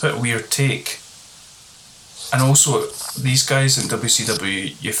 It's a bit weird take. And also, these guys in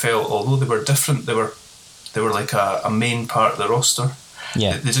WCW, you felt, although they were different, they were like a main part of the roster.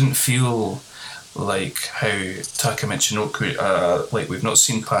 Yeah. They didn't feel like how Taka Michinoku, like we've not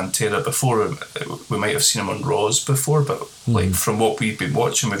seen Pantera before. We might have seen him on Raws before, but like from what we've been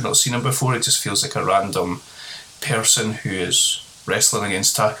watching, we've not seen him before. It just feels like a random person who is wrestling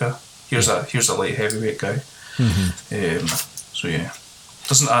against Taka. Here's a light heavyweight guy. So yeah,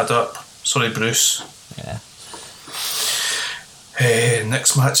 doesn't add up. Sorry, Bruce. Yeah.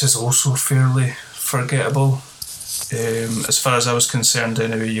 Next match is also fairly forgettable. As far as I was concerned,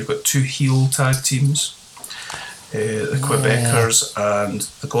 anyway, you've got two heel tag teams, the Quebecers and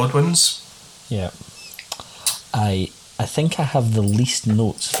the Godwins. Yeah. I think I have the least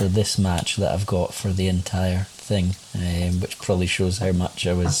notes for this match that I've got for the entire thing, which probably shows how much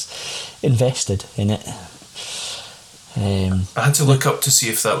I was invested in it. I had to look up to see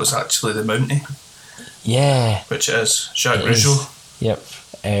if that was actually the Mountie. Yeah. Which it is. Jacques Rougeau. Yep.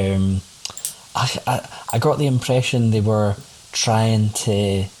 I got the impression they were trying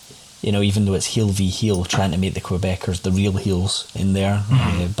to, even though it's heel v heel, trying to make the Quebecers the real heels in there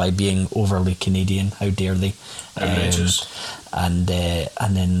by being overly Canadian. How dare they? Outrageous. And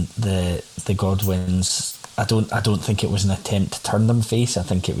then the Godwins, I don't think it was an attempt to turn them face. I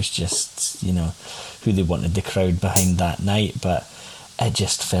think it was just who they wanted the crowd behind that night. But it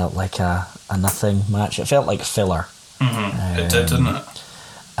just felt like a nothing match. It felt like filler. It did, didn't it?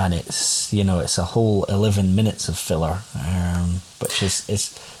 And it's it's a whole 11 minutes of filler, which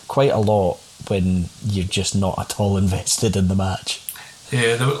is quite a lot when you're just not at all invested in the match.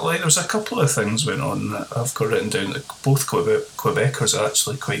 Yeah, there was a couple of things went on that I've got written down. That both Quebecers are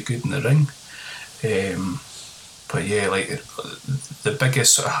actually quite good in the ring. But yeah, like the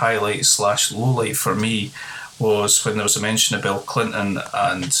biggest sort of highlight / lowlight for me was when there was a mention of Bill Clinton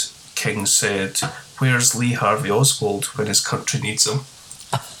and King said, "Where's Lee Harvey Oswald when his country needs him?"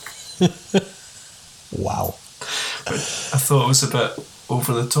 Wow. But I thought it was a bit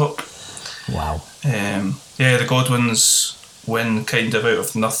over the top. Wow. Yeah, the Godwins win kind of out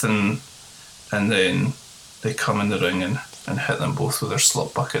of nothing, and then they come in the ring and hit them both with their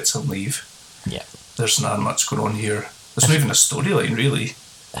slot buckets and leave. Yeah. There's not much going on here. There's not even a storyline, really.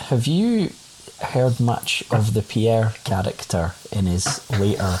 Have you heard much of the Pierre character in his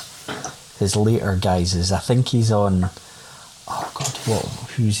later guises? I think he's on, oh God,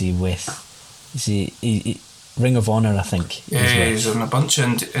 who's he with? Is he Ring of Honor, I think. Yeah, he's on a bunch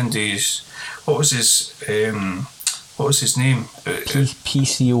of indies. What was his name?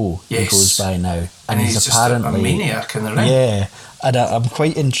 PCO, yes. He goes by now. And he's apparently just a maniac in the ring. Yeah, and I'm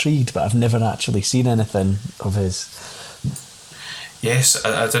quite intrigued, but I've never actually seen anything of his. Yes,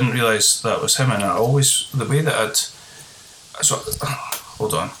 I didn't realise that was him, and I always, the way that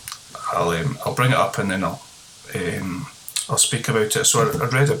hold on, I'll bring it up and then I'll speak about it. So I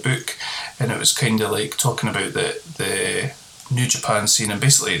read a book, and it was kind of like talking about the New Japan scene, and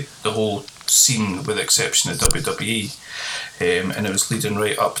basically the whole scene with the exception of WWE, and it was leading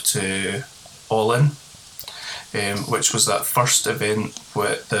right up to All In, which was that first event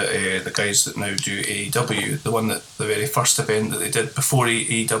with the guys that now do AEW, the very first event that they did before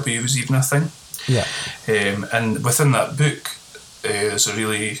AEW was even a thing. Yeah. And within that book, there's some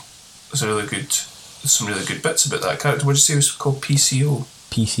really good bits about that character. What did you say it was called? PCO.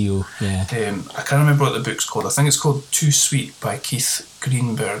 PCO, yeah. I can't remember what the book's called. I think it's called Too Sweet by Keith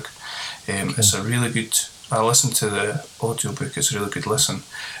Greenberg. It's a really good. I listened to the audiobook. It's a really good listen.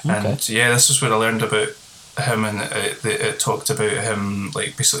 Okay. And yeah, this is where I learned about him, and it talked about him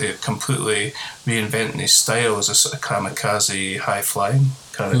like basically completely reinventing his style as a sort of kamikaze high flying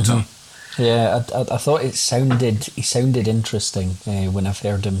character. Mm-hmm. Yeah, I thought he sounded interesting when I've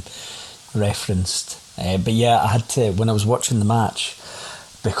heard him referenced. But yeah, I had to, when I was watching the match,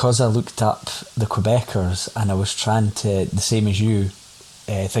 because I looked up the Quebecers and I was trying to, the same as you,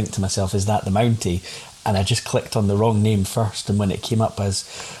 think to myself, is that the Mountie? And I just clicked on the wrong name first, and when it came up as,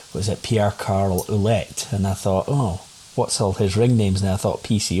 was it Pierre Carl Ouellette? And I thought, oh, what's all his ring names now? I thought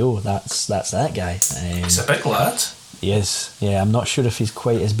PCO, that's that guy. He's a big lad. He is, yeah. I'm not sure if he's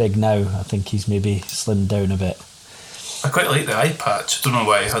quite as big now. I think he's maybe slimmed down a bit. I quite like the eye patch. I don't know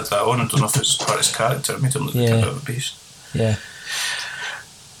why he had that on. I don't know if it's part of his character. It made him look like a bit of a beast. Yeah.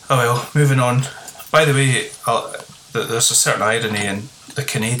 Oh well, moving on. By the way, there's a certain irony in the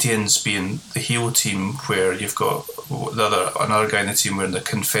Canadians being the heel team, where you've got another guy in the team wearing the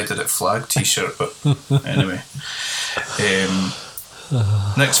Confederate flag t-shirt. But anyway,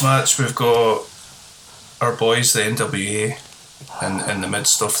 next match we've got our boys, the NWA, in the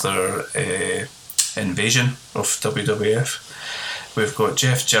midst of their invasion of WWF. We've got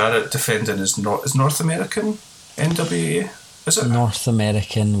Jeff Jarrett defending his North American NWA. Is it North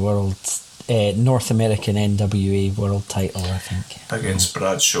American NWA world title, I think, against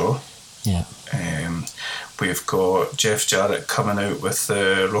Bradshaw. Yeah. We've got Jeff Jarrett coming out with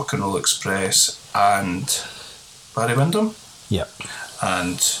the Rock and Roll Express and Barry Windham. Yep.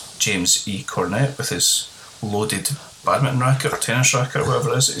 And James E. Cornette with his loaded badminton racket or tennis racket or whatever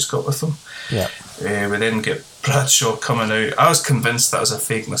it is that he's got with him. Yeah. We then get Bradshaw coming out. I was convinced that was a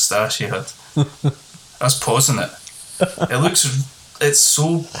fake moustache he had. I was pausing it. It's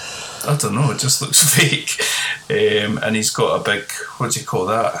so, I don't know, it just looks fake. And he's got a big, what do you call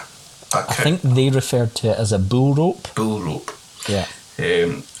that? I think they referred to it as a bull rope. Bull rope. Yeah.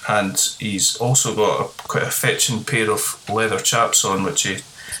 And he's also got quite a fetching pair of leather chaps on, which he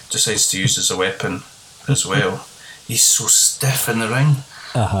decides to use as a weapon as well. He's so stiff in the ring.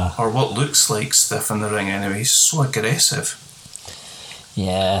 Or what looks like stiff in the ring anyway. He's so aggressive.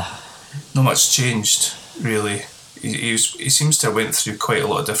 Yeah. Not much changed, really. He seems to have went through quite a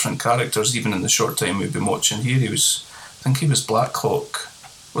lot of different characters, even in the short time we've been watching here. I think he was Black Hawk,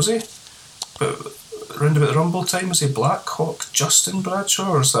 was he? But around about the Rumble time, was he Black Hawk Justin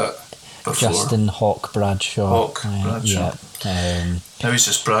Bradshaw, or is that before? Justin Hawk Bradshaw. Bradshaw. Yeah. Now he's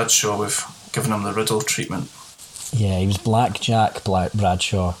just Bradshaw. We've given him the Riddle treatment. Yeah, he was Blackjack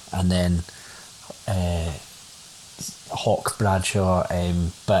Bradshaw, and then Hawk Bradshaw,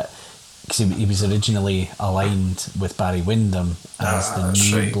 but because he was originally aligned with Barry Windham as the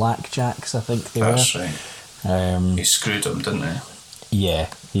new right. Blackjacks, I think they that's were. That's right. He screwed him, didn't he?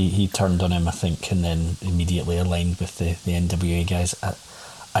 Yeah, he turned on him, I think, and then immediately aligned with the NWA guys.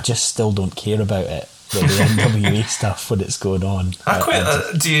 I just still don't care about it, the NWA stuff when it's going on. I quite.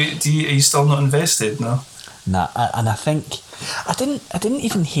 Are you still not invested? No. Nah, and I think I didn't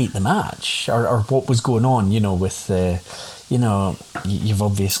even hate the match or what was going on. With the, you've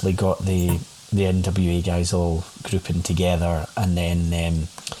obviously got the NWA guys all grouping together, and then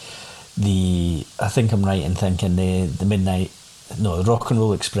I think I'm right in thinking the Rock and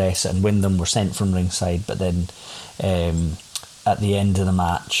Roll Express and Wyndham were sent from ringside, but then at the end of the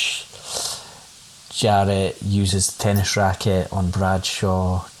match, Jarrett uses the tennis racket on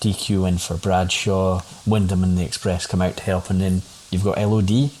Bradshaw, DQ in for Bradshaw, Wyndham and the Express come out to help, and then you've got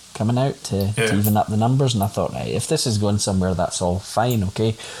LOD coming out to even up the numbers, and I thought, right, if this is going somewhere, that's all fine,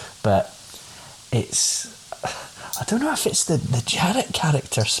 okay, but I don't know if it's the Jarrett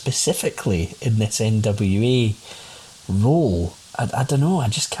character specifically in this NWA role. I don't know, I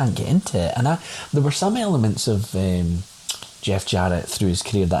just can't get into it, and there were some elements of Jeff Jarrett through his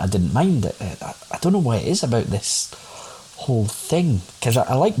career that I didn't mind. I don't know what it is about this whole thing, because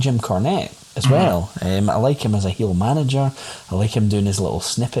I like Jim Cornette as well. I like him as a heel manager. I like him doing his little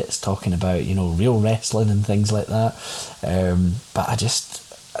snippets talking about real wrestling and things like that. But I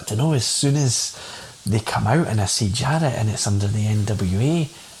don't know, as soon as they come out and I see Jarrett and it's under the NWA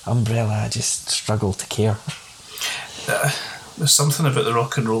umbrella, I just struggle to care. There's something about the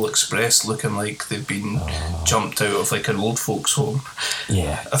Rock and Roll Express looking like they've been jumped out of like an old folks' home.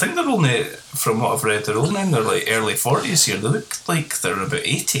 Yeah. I think they're only, from what I've read, they're only in their like early 40s here. They look like they're about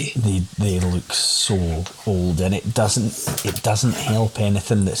 80. They look so old, and it doesn't help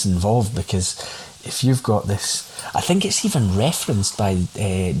anything that's involved, because if you've got this, I think it's even referenced by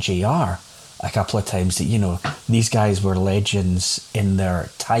JR a couple of times that these guys were legends in their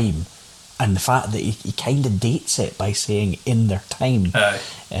time. And the fact that he kind of dates it by saying in their time.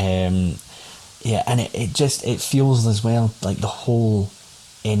 And it feels as well like the whole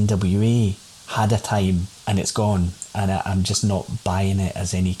NWA had a time and it's gone, and I'm just not buying it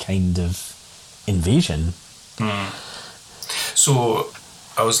as any kind of invasion. So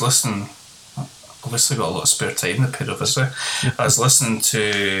I was listening, obviously got a lot of spare time, the pair of us. I was listening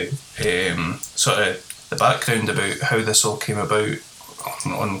to sort of the background about how this all came about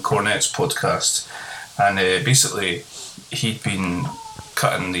on Cornette's podcast, and basically he'd been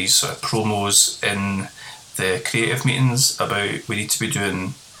cutting these sort of promos in the creative meetings about we need to be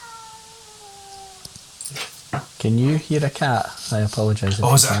doing. Can you hear a cat? I apologise.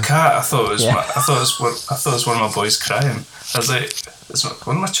 Oh, is it a cat? I thought it was one of my boys crying. I was like, is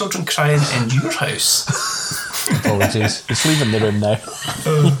one of my children crying in your house? Apologies. It's leaving the room now.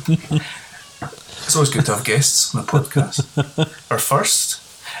 It's always good to have guests on the podcast. Our first.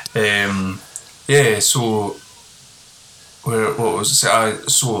 So what was it?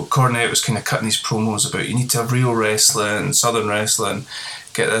 So Cornette was kind of cutting these promos about you need to have real wrestling, southern wrestling,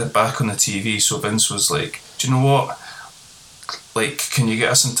 get that back on the TV. So Vince was like, do you know what? Like, can you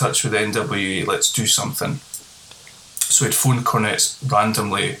get us in touch with the NWA? Let's do something. So he'd phoned Cornette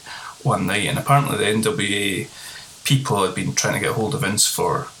randomly one night, and apparently the NWA people had been trying to get hold of Vince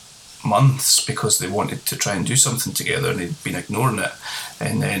for months because they wanted to try and do something together, and he'd been ignoring it.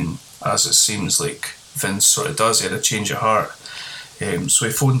 And then, as it seems like Vince sort of does, he had a change of heart. So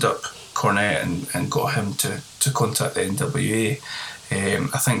he phoned up Cornette and got him to contact the NWA.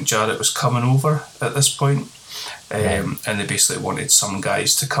 I think Jarrett was coming over at this point, and they basically wanted some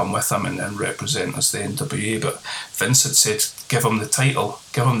guys to come with him and represent as the NWA, but Vince had said, give him the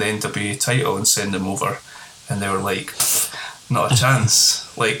NWA title and send him over, and they were like, not a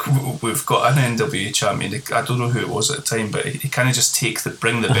chance. Like, we've got an NWA champion. I don't know who it was at the time, but he kind of just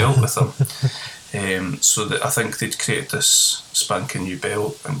bring the belt with him. So that I think they'd created this spanking new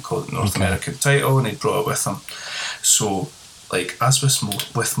belt and called it North American title, and he'd brought it with him. So, like, as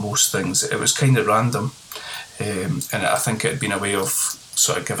with most things, it was kind of random, and I think it had been a way of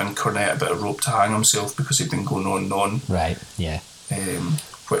sort of giving Cornette a bit of rope to hang himself, because he'd been going on and on. Right. Yeah.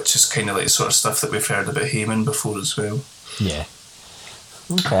 Which is kind of like the sort of stuff that we've heard about Heyman before as well. Yeah.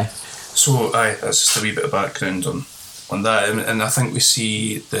 Okay. So that's just a wee bit of background on that, and I think we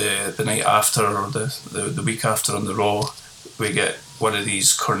see the night after, or the week after on the Raw, we get one of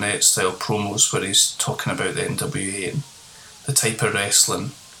these Cornette style promos where he's talking about the NWA and the type of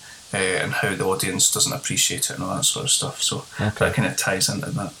wrestling and how the audience doesn't appreciate it and all that sort of stuff. So that kind of ties into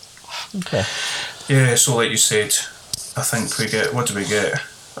that. Okay. Yeah. So like you said, I think we get, what do we get?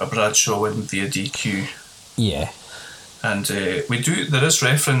 A Bradshaw win via DQ. Yeah. And there is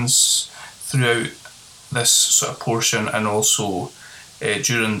reference throughout this sort of portion, and also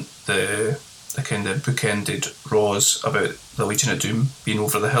during the the kind of bookended Raws about the Legion of Doom being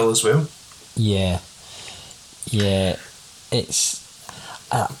over the hill as well. Yeah, it's.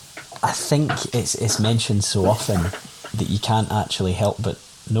 I think it's mentioned so often that you can't actually help but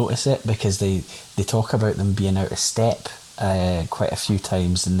notice it, because they talk about them being out of step quite a few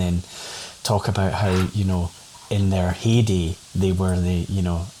times, and then talk about how, you know, in their heyday they were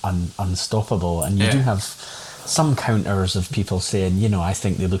unstoppable, and you do have some counters of people saying, you know, I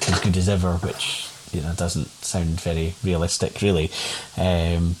think they look as good as ever, which, you know, doesn't sound very realistic really,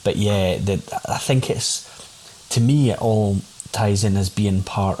 but yeah, I think it's, to me, it all ties in as being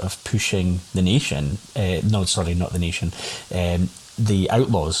part of pushing the Nation, not the Nation, the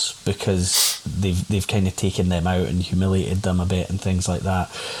Outlaws, because they've kind of taken them out and humiliated them a bit and things like that,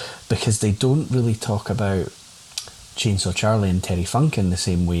 because they don't really talk about Chainsaw Charlie and Terry Funk in the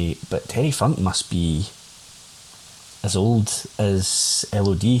same way, but Terry Funk must be as old as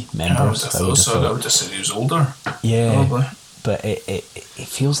LOD members. I would have said he was older. Yeah, probably. But it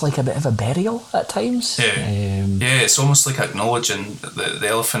feels like a bit of a burial at times. Yeah, it's almost like acknowledging the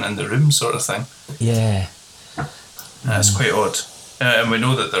elephant in the room sort of thing. Yeah. It's quite odd. And we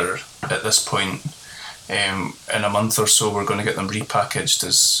know that they're, at this point, in a month or so, we're going to get them repackaged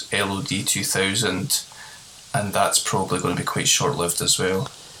as LOD 2000, and that's probably going to be quite short-lived as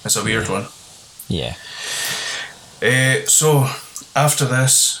well. It's a weird one. Yeah. So, after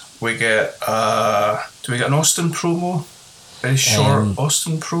this, we get... do we get an Austin promo? Very short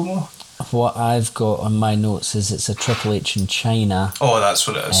Austin promo. What I've got on my notes is it's a Triple H in China. Oh, that's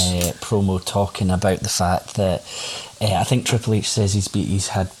what it is. Promo talking about the fact that I think Triple H says he's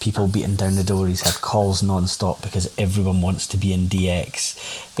had people beating down the door. He's had calls non-stop because everyone wants to be in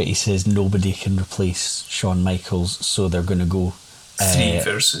DX, but he says nobody can replace Shawn Michaels, so they're going to go 3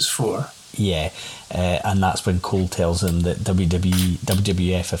 versus 4. Yeah, and that's when Cole tells him that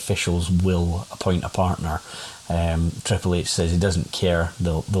WWF officials will appoint a partner. Triple H says he doesn't care,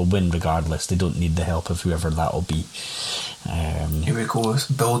 they'll win regardless, they don't need the help of whoever that'll be. Here we go,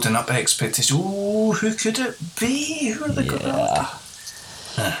 building up expectations. Oh, who could it be? Who are they going to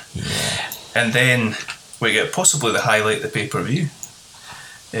be? Yeah. And then we get possibly the highlight of the pay-per-view.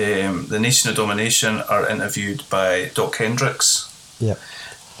 The Nation of Domination are interviewed by Doc Hendricks. Yep.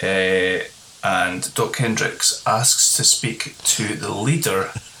 And Doc Hendricks asks to speak to the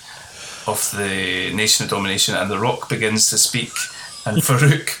leader of the Nation of Domination, and The Rock begins to speak, and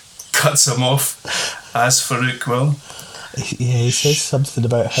Farouk cuts him off, as Farouk will. Yeah, he says something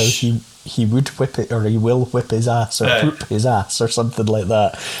about how he would whip it, or he will whip his ass, or whoop his ass, or something like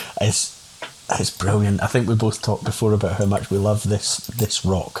that. It's brilliant. I think we both talked before about how much we love this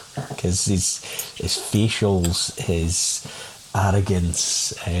Rock, because his facials, his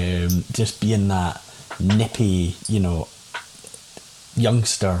arrogance, just being that nippy, you know,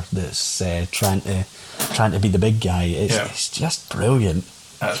 youngster that's trying to be the big guy. It's just brilliant.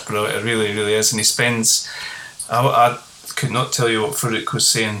 That's brilliant. It really, really is. And he spends... I could not tell you what Farouk was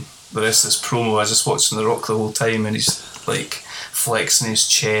saying the rest of this promo. I was just watching The Rock the whole time, and he's like flexing his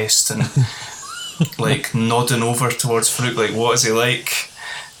chest and like nodding over towards Farouk, like, what is he like?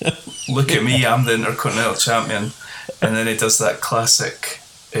 Look at me, I'm the Intercontinental Champion. And then he does that classic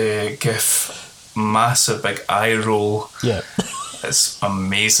gif, massive big eye roll. Yeah. It's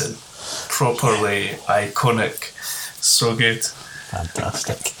amazing. Properly iconic. So good.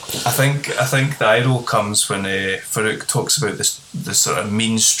 Fantastic. I think the eye roll comes when Farouk talks about the sort of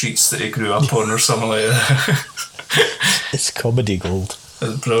mean streets that he grew up on, or something like that. It's comedy gold.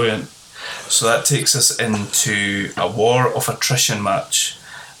 It's brilliant. So that takes us into a war of attrition match.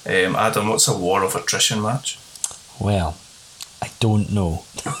 Adam, what's a war of attrition match? Well, I don't know,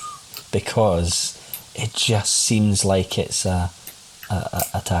 because it just seems like it's a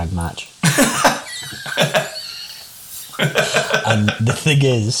tag match. And the thing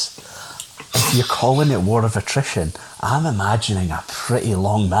is, if you're calling it War of Attrition, I'm imagining a pretty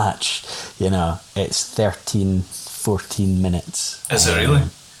long match. You know, it's 13-14 minutes. Is it really?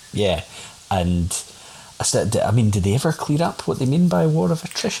 Yeah. And I mean, did they ever clear up what they mean by War of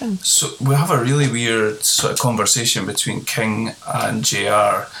Attrition? So we have a really weird sort of conversation between King and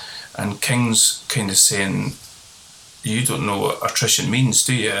JR, and King's kind of saying, you don't know what attrition means,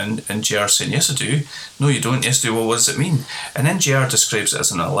 do you? And JR saying, yes I do. No you don't. Yes I do. Well, what does it mean? And then JR describes it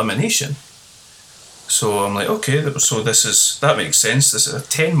as an elimination. So I'm like, okay, so that makes sense. This is a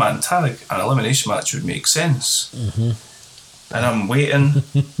 10-man tag. An elimination match would make sense. Mm-hmm. And I'm waiting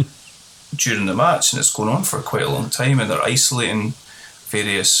during the match, and it's going on for quite a long time, and they're isolating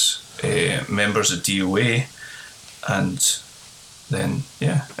various members of DOA, and then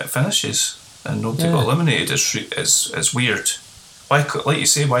it finishes and nobody got eliminated. It's weird. like you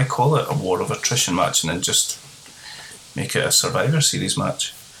say, why call it a war of attrition match and then just make it a Survivor Series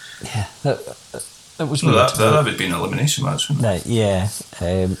match? Yeah, that was No, weird. that would be an elimination match, wouldn't it? Yeah,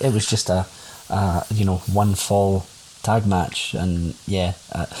 it was just a one fall tag match, and yeah,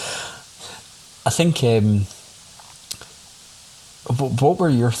 I think. What were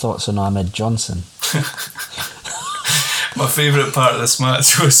your thoughts on Ahmed Johnson? My favourite part of this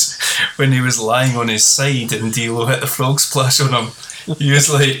match was when he was lying on his side and D'Lo hit the frog splash on him. He was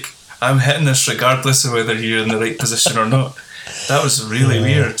like, I'm hitting this regardless of whether you're in the right position or not. That was really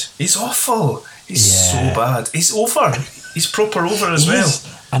weird. He's awful. He's so bad. He's over. He's proper over as well.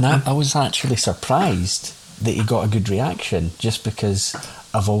 And I was actually surprised that he got a good reaction, just because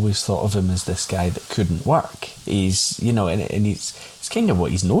I've always thought of him as this guy that couldn't work. He's, and it's kind of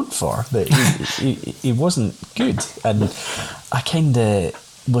what he's known for, that he wasn't good. And I kind of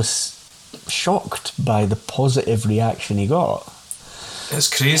was shocked by the positive reaction he got. It's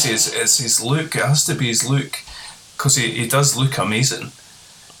crazy. It's his look. It has to be his look, because he does look amazing.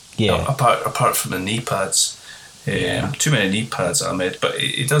 Yeah. Apart from the knee pads. Too many knee pads, Ahmed, but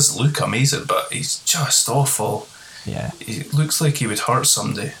he does look amazing, but he's just awful. Yeah. He looks like he would hurt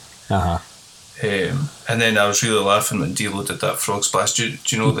somebody. Uh-huh. And then I was really laughing when D'Lo did that frog splash. Do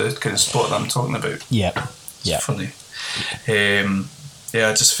you know the kind of spot that I'm talking about? Yeah. It's funny.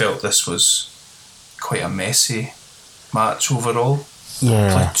 I just felt this was quite a messy match overall.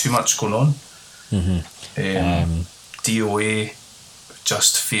 Yeah. Like too much going on. Mm-hmm. DOA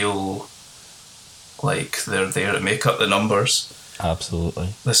just feel like they're there to make up the numbers. Absolutely.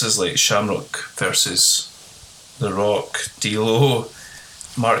 This is like Shamrock versus The Rock, D'Lo,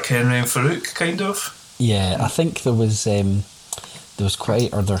 Mark Henry and Farouk, kind of. Yeah, I think there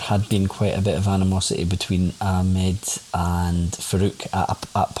had been quite a bit of animosity between Ahmed and Farouk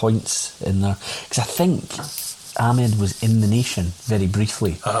at points in there, because I think Ahmed was in the Nation very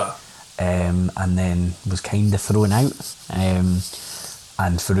briefly, and then was kind of thrown out.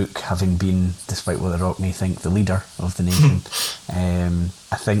 And Farouk, having been, despite what The Rock may think, the leader of the Nation,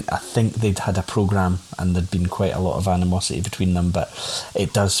 I think they'd had a programme and there'd been quite a lot of animosity between them. But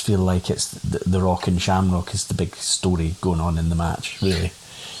it does feel like it's the Rock and Shamrock is the big story going on in the match, really.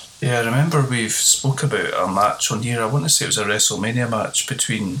 Yeah, I remember we've spoke about a match on here. I want to say it was a WrestleMania match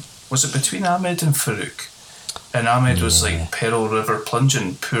between Ahmed and Farouk? And Ahmed was like Pearl River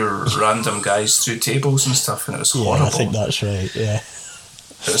plunging poor random guys through tables and stuff, and it was horrible. I think that's right, yeah.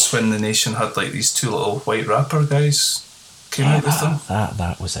 It was when the Nation had like these two little white rapper guys came out with them.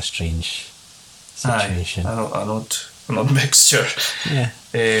 That was a strange situation. An odd mixture. Yeah.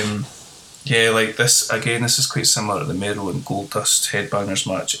 Like this again. This is quite similar to the Mero and Goldust Headbangers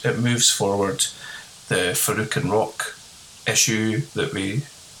match. It moves forward the Farouk and Rock issue that we've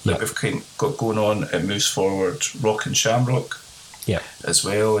kind of got going on. It moves forward Rock and Shamrock as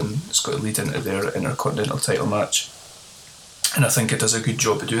well, and it's got to lead into their Intercontinental title match. And I think it does a good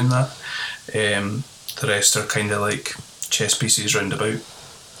job of doing that. The rest are kind of like chess pieces round about.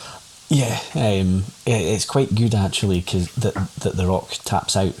 Yeah, it's quite good actually, because that The Rock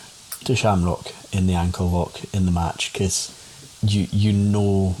taps out to Shamrock in the ankle lock in the match, because you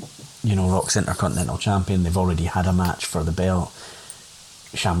know Rock's Intercontinental Champion. They've already had a match for the belt.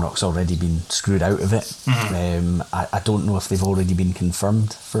 Shamrock's already been screwed out of it. Mm-hmm. I don't know if they've already been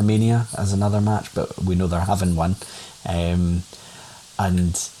confirmed for Mania as another match, but we know they're having one. And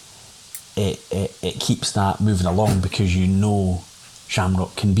it keeps that moving along, because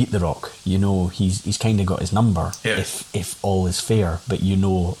Shamrock can beat The Rock. He's kind of got his number if all is fair, but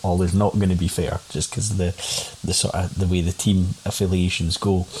all is not going to be fair, just because the sort of the way the team affiliations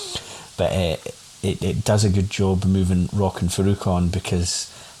go. But it does a good job moving Rock and Farouk on, because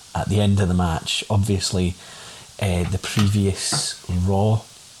at the end of the match, obviously the previous Raw,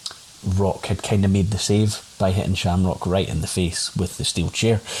 Rock had kind of made the save by hitting Shamrock right in the face with the steel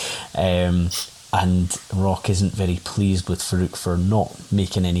chair, and Rock isn't very pleased with Farouk for not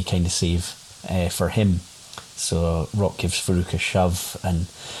making any kind of save for him. So Rock gives Farouk a shove, and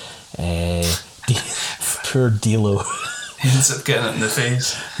poor D'Lo he ends up getting it in the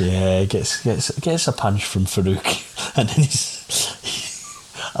face. Yeah, gets a punch from Farouk, and then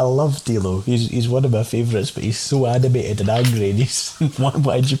I love D'Lo. He's one of my favourites, but he's so animated and angry, and he's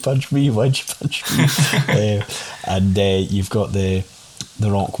why'd you punch me? And you've got the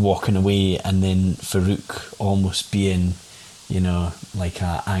Rock walking away, and then Farouk almost being, like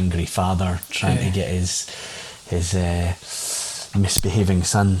a angry father trying to get his misbehaving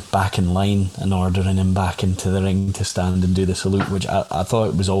son back in line and ordering him back into the ring to stand and do the salute, which I thought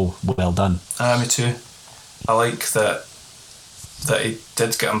it was all well done. Me too. I like that he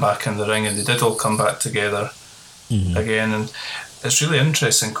did get him back in the ring, and they did all come back together again. And it's really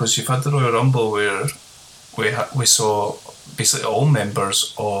interesting because you've had the Royal Rumble where we saw basically all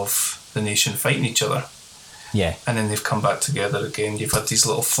members of the nation fighting each other. Yeah. And then they've come back together again. You've had these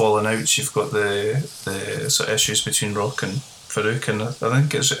little falling outs. You've got the sort of issues between Rock and Farouk, and I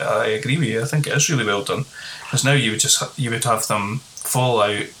think I agree with you. I think it is really well done. Because now you would have them fall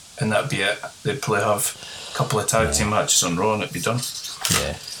out and that'd be it. They'd probably have a couple of tag team matches on Raw and it'd be done.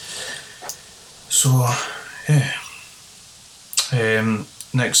 Yeah. So, yeah.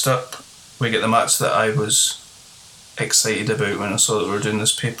 Next up, we get the match that I was excited about when I saw that we were doing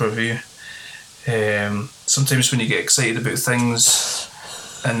this pay-per-view. Sometimes when you get excited about things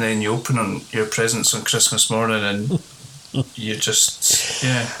and then you open on your presents on Christmas morning and you just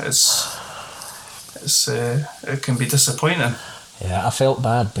it can be disappointing. Yeah, I felt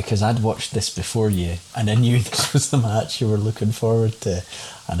bad because I'd watched this before you and I knew this was the match you were looking forward to,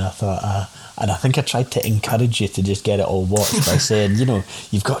 and I thought and I think I tried to encourage you to just get it all watched by saying,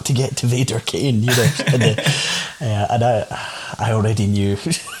 you've got to get to Vader Kane, and I already knew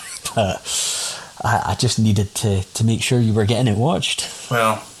but I just needed to make sure you were getting it watched.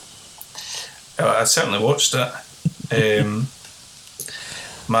 Well, I certainly watched it.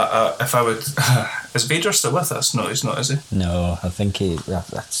 If I would, is Vader still with us? No, he's not, is he? No, I think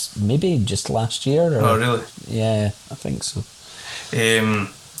that's maybe just last year. Oh, really? Yeah, I think so.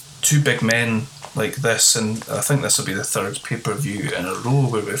 Two big men like this, and I think this will be the third pay-per-view in a row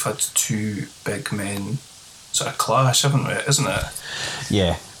where we've had two big men sort of clash, haven't we? Isn't it?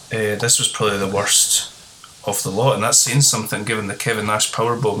 Yeah. This was probably the worst of the lot, and that's saying something given the Kevin Nash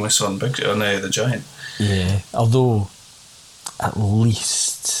powerbomb we saw on the Giant. Yeah, although at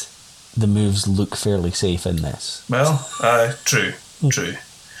least the moves look fairly safe in this. Well, true.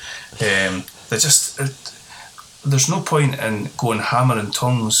 They just there's no point in going hammer and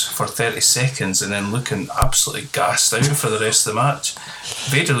tongs for 30 seconds and then looking absolutely gassed out for the rest of the match.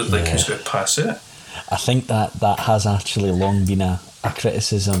 Vader looked like he was going to pass out. I think that has actually long been a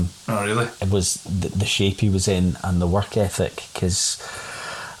criticism. Oh, really? It was the shape he was in and the work ethic, because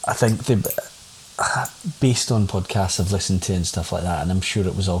I think based on podcasts I've listened to and stuff like that, and I'm sure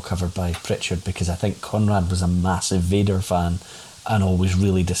it was all covered by Pritchard, because I think Conrad was a massive Vader fan and always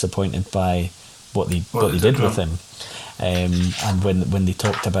really disappointed by what they did with him. And when they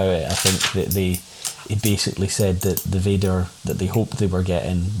talked about it, I think that he basically said that the Vader that they hoped they were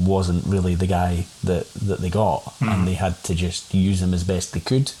getting wasn't really the guy that they got, and they had to just use him as best they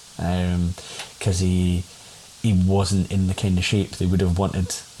could, because he wasn't in the kind of shape they would have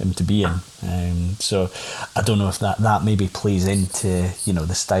wanted him to be in. So I don't know if that maybe plays into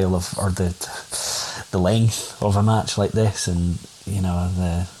the style of, or the length of a match like this, and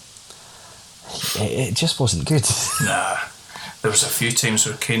it just wasn't good. Nah. There was a few times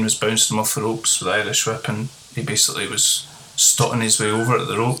where Kane was bouncing off the ropes with the Irish whip, and he basically was stotting his way over at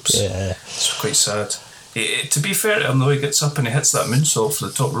the ropes. Yeah. It's quite sad. To be fair to him though, he gets up and he hits that moonsault for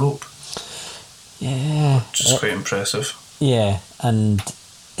the top rope. Yeah. Which is quite impressive. Yeah, and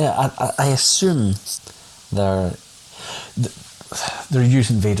I assume they're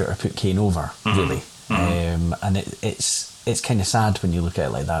using Vader to put Kane over, really. And it's kind of sad when you look at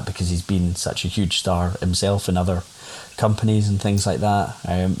it like that, because he's been such a huge star himself in other companies and things like that.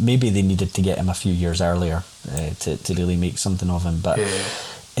 Maybe they needed to get him a few years earlier to really make something of him, but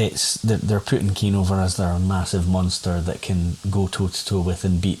they're putting Kane over as their massive monster that can go toe to toe with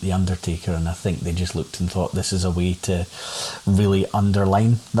and beat the Undertaker, and I think they just looked and thought this is a way to really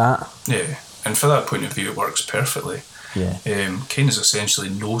underline that. Yeah, and for that point of view it works perfectly. Yeah. Kane is essentially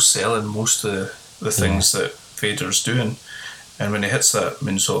no-selling most of the things that Vader's doing, and when he hits that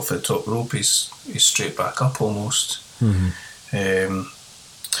moonsault off the top rope, he's straight back up almost.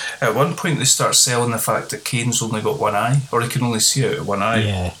 At one point they start selling the fact that Kane's only got one eye, or he can only see out of one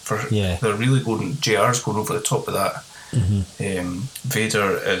eye. They're really JR's going over the top of that.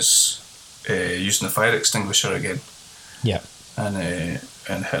 Vader is using the fire extinguisher again, and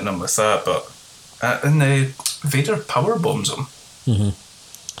hitting him with that, but Vader power bombs him.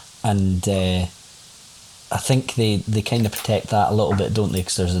 And I think they kind of protect that a little bit, don't they?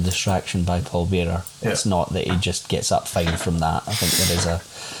 Because there's a distraction by Paul Bearer. It's not that he just gets up fine from that. I think there is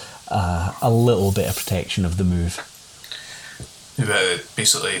a little bit of protection of the move. It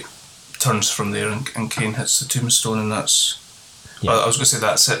basically turns from there and Kane hits the tombstone, and that's... Well, I was going to say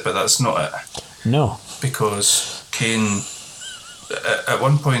that's it, but that's not it. No. Because Kane... At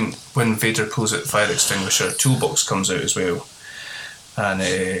one point, when Vader pulls out the fire extinguisher, a toolbox comes out as well. And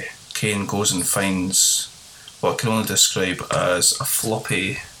Kane goes and finds what I can only describe as a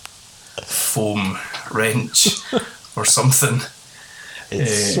floppy foam wrench or something.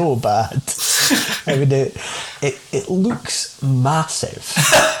 It's so bad. I mean, it looks massive.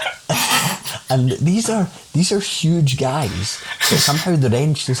 And these are huge guys, but somehow the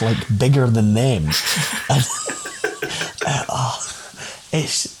wrench is like bigger than them. And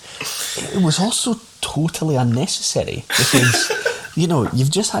it was also totally unnecessary because, you know,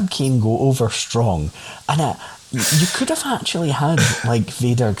 you've just had Kane go over strong, and you could have actually had, like,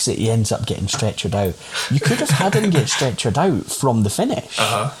 Vader, because he ends up getting stretchered out. You could have had him get stretchered out from the finish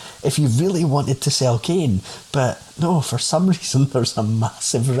if you really wanted to sell Kane. But no, for some reason, there's a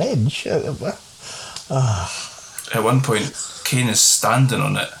massive wrench. At one point, Kane is standing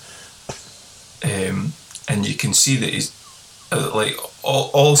on it, and you can see that he's like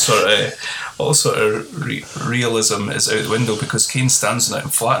all sort of realism is out the window because Kane stands on it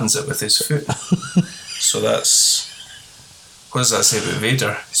and flattens it with his foot. So that's, what does that say about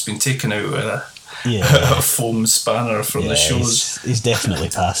Vader? He's been taken out with a foam spanner from the shows. He's definitely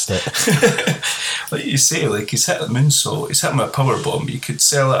past it. Like you say, like he's hit the moonsault, he's hit him with a power bomb. You could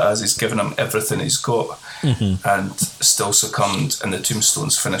sell it as he's given him everything he's got, and still succumbed, and the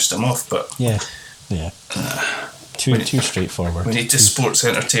tombstones finished him off. But too straightforward. We need to sports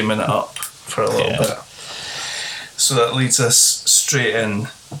entertainment it up for a little bit. So that leads us straight in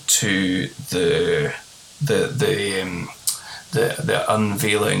to the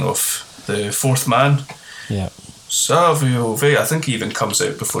unveiling of the fourth man. Yeah. Savio Vega. I think he even comes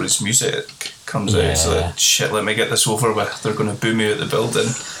out before his music comes out. So that, shit, let me get this over with. They're going to boo me out the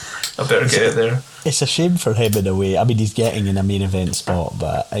building. I better get out there. It's a shame for him in a way. I mean, he's getting in a main event spot,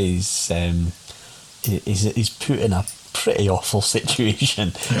 but he's put in a pretty awful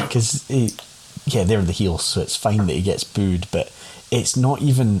situation because they're the heels, so it's fine that he gets booed, but it's not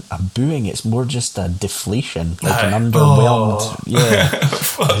even a booing, it's more just a deflation, like an underwhelmed.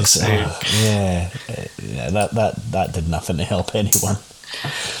 That did nothing to help anyone.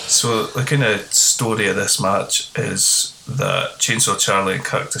 So the kind of story of this match is that Chainsaw Charlie and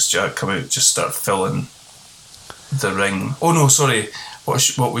Cactus Jack come out, just start filling the ring. Oh no, sorry,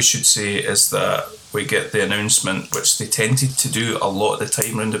 what we should say is that we get the announcement, which they tended to do a lot of the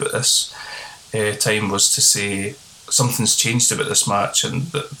time round about this time, was to say something's changed about this match, and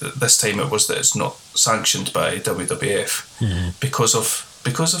this time it was that it's not sanctioned by WWF because of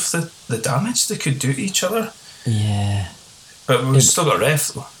the damage they could do to each other. Yeah. But we've still got a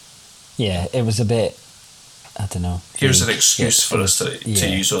ref though. Yeah, it was a bit, I don't know. Here's an excuse for us to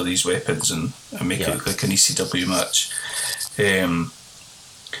use all these weapons and make it look like an ECW match.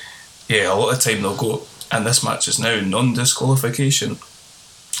 A lot of time they'll go, and this match is now non-disqualification.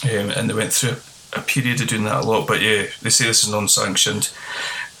 And they went through a period of doing that a lot, but they say this is non-sanctioned.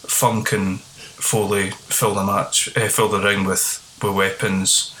 Funk and Foley fill the ring with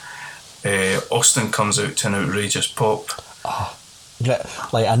weapons. Austin comes out to an outrageous pop.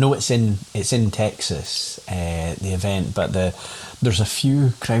 Like, I know it's in Texas, the event, but there's a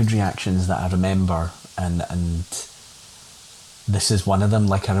few crowd reactions that I remember, and this is one of them.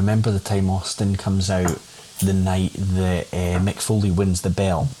 Like, I remember the time Austin comes out the night that Mick Foley wins the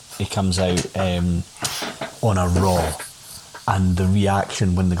belt. He comes out on a Raw, and the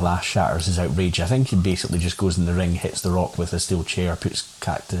reaction when the glass shatters is outrageous. I think he basically just goes in the ring, hits The Rock with a steel chair, puts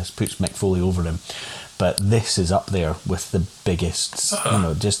Mick Foley over him. But this is up there with the biggest,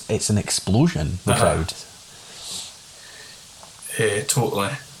 just, it's an explosion, the crowd.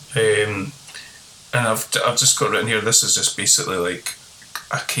 Totally. And I've just got written here, this is just basically like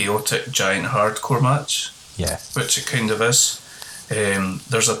a chaotic giant hardcore match. Yeah. Which it kind of is.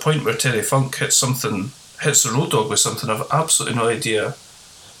 There's a point where Terry Funk hits the Road Dogg with something. I've absolutely no idea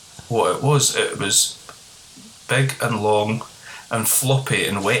what it was. It was big and long and floppy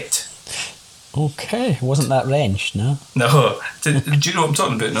and wet. Okay, wasn't that wrench? No. No. Do you know what I'm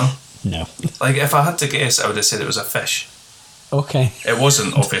talking about? No. No. Like, if I had to guess, I would have said it was a fish. Okay. It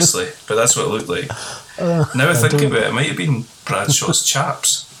wasn't, obviously, but that's what it looked like. Now I think about it, it might have been Bradshaw's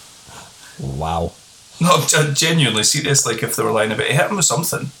chaps. Wow. No, I'm genuinely serious. Like, if they were lying about, it hit him with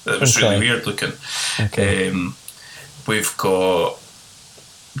something that was really weird looking. Okay. We've got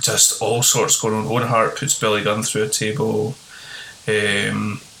just all sorts going on. Owen Hart puts Billy Gunn through a table.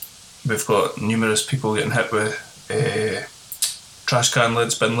 We've got numerous people getting hit with trash can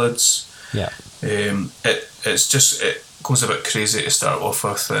lids, bin lids. Yeah. It goes a bit crazy to start off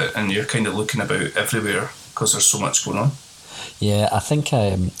with, and you're kind of looking about everywhere because there's so much going on. Yeah, I think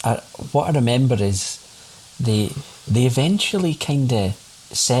what I remember is they eventually kind of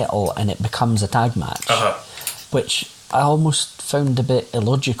settle and it becomes a tag match, which I almost found a bit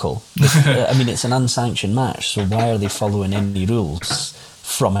illogical. I mean, it's an unsanctioned match, so why are they following any rules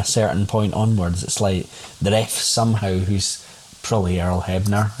from a certain point onwards? It's like the ref somehow, who's probably Earl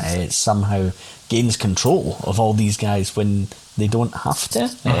Hebner, somehow gains control of all these guys when they don't have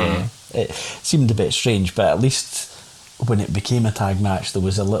to. It seemed a bit strange, but at least when it became a tag match, there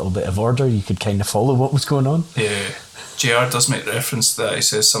was a little bit of order. You could kind of follow what was going on. Yeah. JR does make reference to that. He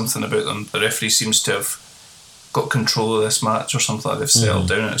says something about them. The referee seems to have got control of this match or something, like they've settled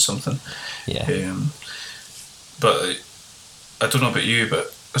down it or something. Yeah. But I don't know about you,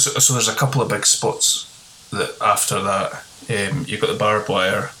 but so there's a couple of big spots that after that, you've got the barbed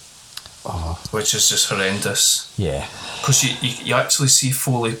wire, which is just horrendous. Yeah. Because you actually see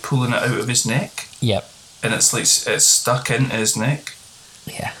Foley pulling it out of his neck. Yep. And it's like it's stuck into his neck.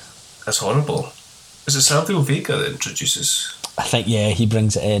 Yeah. It's horrible. Is it Savio Vega that introduces? I think, yeah, he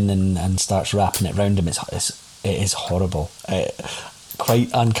brings it in and starts wrapping it around him. It is horrible. Quite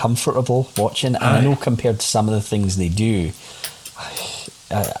uncomfortable watching. And I know compared to some of the things they do,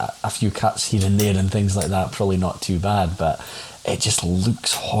 a few cuts here and there and things like that, probably not too bad, but it just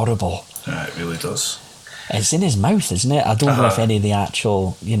looks horrible. Yeah, it really does. It's in his mouth, isn't it? I don't know if any of the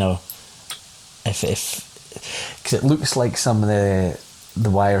actual, if because it looks like some of the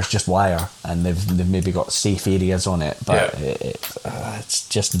wire's just wire, and they've maybe got safe areas on it, but it's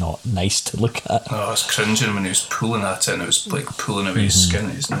just not nice to look at. Oh, I was cringing when he was pulling at it, and it was like pulling away his skin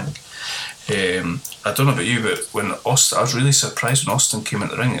at his neck. I don't know about you, but when Austin, I was really surprised when Austin came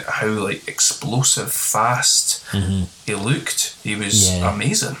into the ring at how like explosive, fast he looked. He was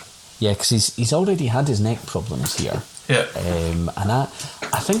amazing. Yeah, because he's already had his neck problems here. Yeah. And I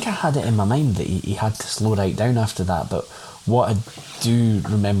think I had it in my mind that he had to slow right down after that, but what I do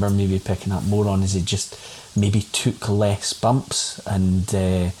remember maybe picking up more on is he just maybe took less bumps and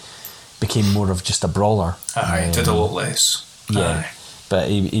became more of just a brawler. He did a lot less. Yeah. But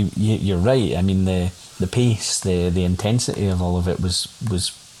you're right. I mean, the pace, the intensity of all of it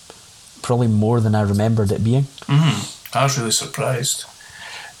was probably more than I remembered it being. I was really surprised.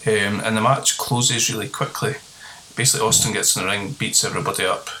 And the match closes really quickly. Basically, Austin gets in the ring, beats everybody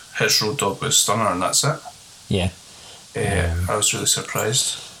up, hits Road Dogg with a stunner, and that's it. Yeah. I was really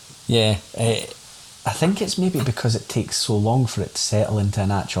surprised. Yeah. I think it's maybe because it takes so long for it to settle into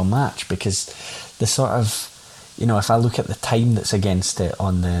an actual match, because the sort of, if I look at the time that's against it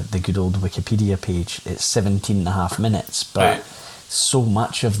on the good old Wikipedia page, it's 17 and a half minutes, but so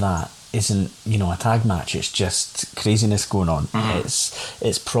much of that isn't, a tag match. It's just craziness going on.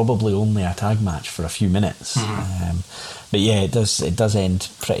 It's probably only a tag match for a few minutes. But yeah, it does end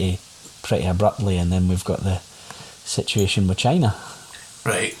pretty abruptly, and then we've got the situation with China.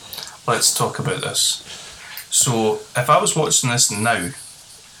 Right, let's talk about this. So if I was watching this now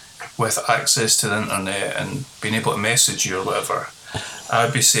with access to the internet and being able to message you or whatever,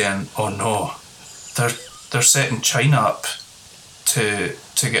 I'd be saying, oh no, they're setting China up to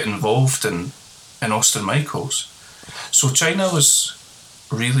get involved in Austin Michaels. So China was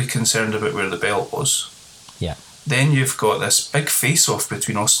really concerned about where the belt was. Yeah. Then you've got this big face-off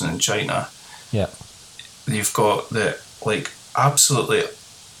between Austin and China. Yeah. You've got the absolutely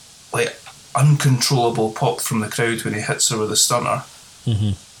uncontrollable pop from the crowd when he hits her with a stunner.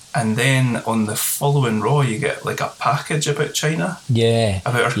 And then on the following Raw, you get like a package about China. Yeah.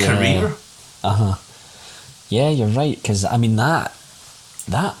 About her career. Yeah, you're right, because I mean that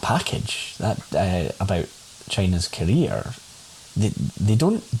package about China's career, they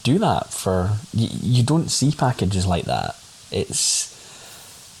don't do that for you don't see packages like that.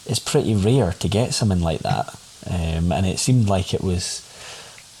 It's pretty rare to get something like that, and it seemed like it was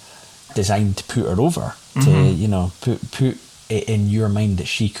designed to put her over, to put it in your mind that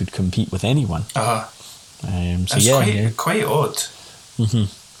she could compete with anyone. So it's quite odd.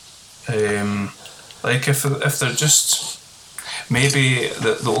 Like if they're just maybe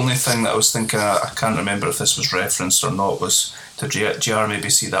the only thing that I was thinking, I can't remember if this was referenced or not, was to JR maybe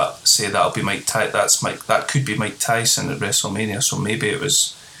say that'll be that could be Mike Tyson at WrestleMania, so maybe it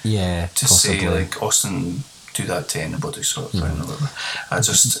was to possibly say like Austin do that to anybody sort of thing or whatever.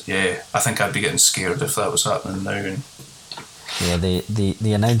 I think I'd be getting scared if that was happening now. And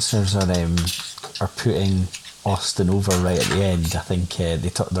the announcers are putting Austin over right at the end. I think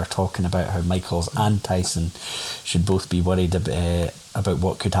they're talking about how Michaels and Tyson should both be worried about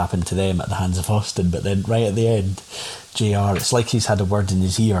what could happen to them at the hands of Austin, but then right at the end, JR, it's like he's had a word in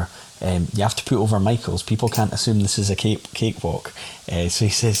his ear. You have to put over Michaels. People can't assume this is a cakewalk. So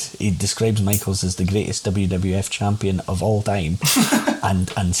he describes Michaels as the greatest WWF champion of all time,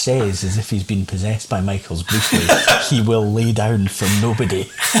 and says, as if he's been possessed by Michaels briefly, he will lay down for nobody.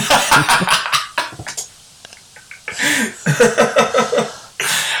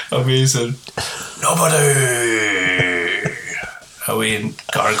 Amazing. Nobody. Away and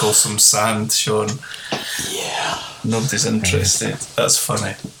gargle some sand, Sean. Yeah. Nobody's interested. That's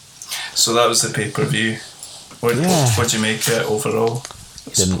funny. So that was the pay-per-view. What do you make it overall?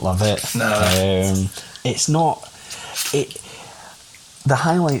 Didn't love it. Nah. It's not... The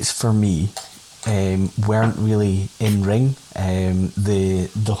highlights for me weren't really in ring.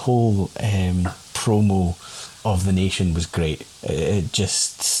 The whole promo of the Nation was great. It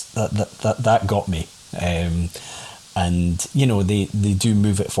just that got me. And you know, they do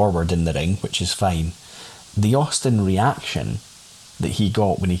move it forward in the ring, which is fine. The Austin reaction that he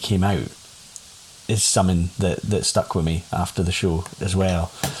got when he came out is something that stuck with me after the show as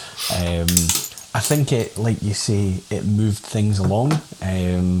well. I think it, like you say, it moved things along.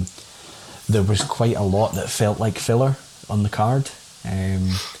 There was quite a lot that felt like filler on the card.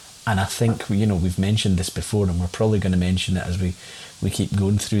 And I think, you know, we've mentioned this before, and we're probably going to mention it as we keep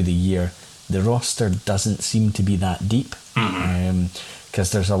going through the year. The roster doesn't seem to be that deep,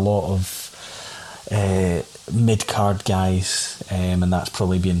 because there's a lot of mid-card guys, and that's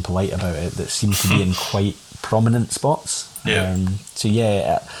probably being polite about it, that seem to be in quite prominent spots. So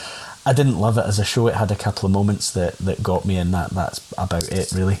yeah, I didn't love it as a show. It had a couple of moments that got me, and that's about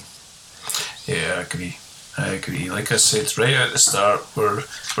it, really. Yeah, I agree. Like I said, right at the start, we're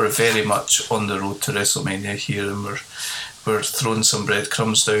very much on the road to WrestleMania here, and we're throwing some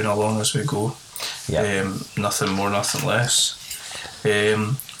breadcrumbs down along as we go. Nothing more, nothing less.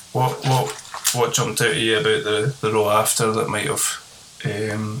 What jumped out at you about the Raw after that might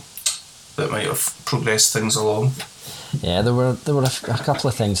have progressed things along? Yeah, there were a couple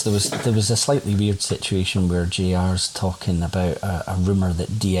of things. There was a slightly weird situation where JR's talking about a rumour that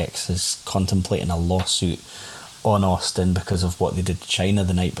DX is contemplating a lawsuit on Austin because of what they did to China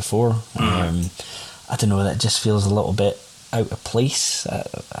the night before. I don't know, that just feels a little bit out of place.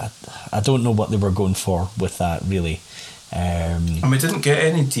 I don't know what they were going for with that, really. And we didn't get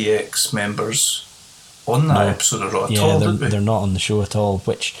any DX members on that episode of Raw at all, did we? They're not on the show at all,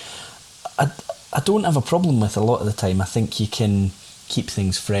 which I don't have a problem with a lot of the time. I think you can keep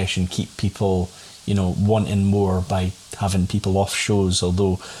things fresh and keep people, you know, wanting more by having people off shows,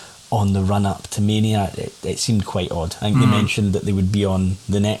 although on the run-up to Mania, it seemed quite odd. I think they mentioned that they would be on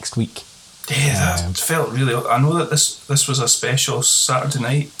the next week. Yeah, that felt really odd. I know that this was a special Saturday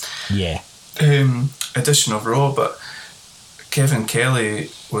night edition of Raw, but Kevin Kelly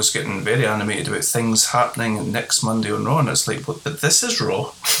was getting very animated about things happening next Monday on Raw, and it's like, but this is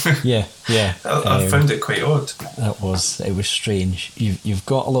Raw. Yeah. I found it quite odd. It was strange. You've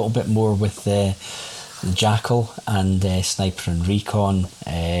got a little bit more with the Jackal and Sniper and Recon.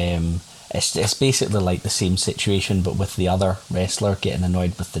 It's basically like the same situation, but with the other wrestler getting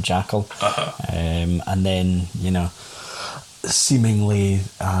annoyed with the Jackal. And then, you know, seemingly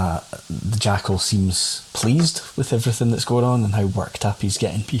the Jackal seems pleased with everything that's going on and how worked up he's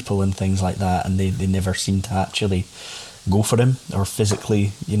getting people and things like that, and they never seem to actually go for him or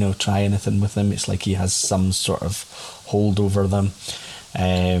physically, you know, try anything with him. It's like he has some sort of hold over them.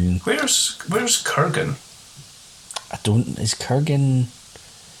 Where's Kurgan? Is Kurgan...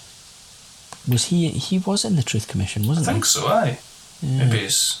 He was in the Truth Commission, wasn't he? I think so, aye. Yeah. Maybe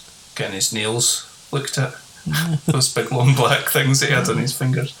he's getting his nails looked at. Those big long black things he had on his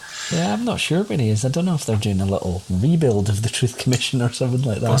fingers. Yeah, I'm not sure where he is. I don't know if they're doing a little rebuild of the Truth Commission or something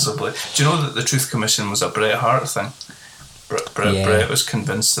like that. Possibly. Do you know that the Truth Commission was a Bret Hart thing? Bret was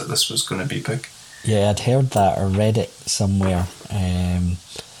convinced that this was going to be big. Yeah, I'd heard that or read it somewhere. I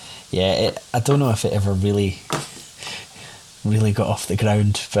don't know if it ever really got off the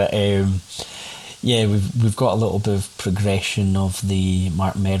ground, but we've got a little bit of progression of the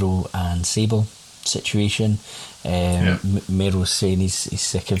Mark Merrow and Sable situation. Merrow's saying he's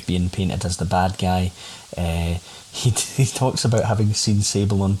sick of being painted as the bad guy. He talks about having seen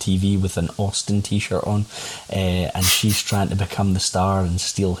Sable on TV with an Austin t-shirt on, and she's trying to become the star and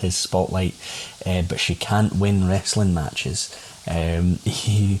steal his spotlight, but she can't win wrestling matches.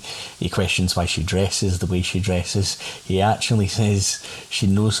 He questions why she dresses the way she dresses. He actually says she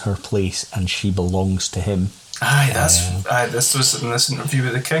knows her place and she belongs to him. This was in this interview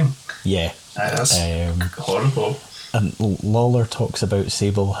with the King. Yeah. That's horrible. And Lawler talks about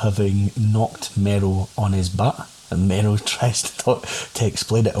Sable having knocked Merrow on his butt, and Merrow tries to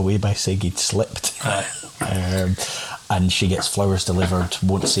explain it away by saying he'd slipped. And she gets flowers delivered,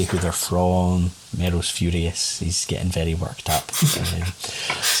 won't say who they're from. Merrow's furious. He's getting very worked up.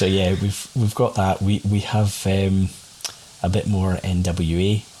 So yeah, we've got that. We have a bit more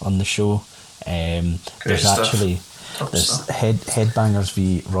NWA on the show. There's Headbangers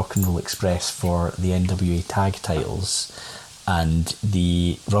v Rock and Roll Express for the NWA tag titles, and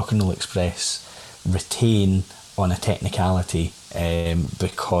the Rock and Roll Express retain on a technicality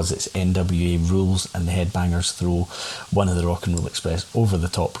because it's NWA rules, and the Headbangers throw one of the Rock and Roll Express over the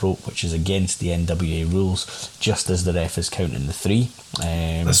top rope, which is against the NWA rules, just as the ref is counting the 3.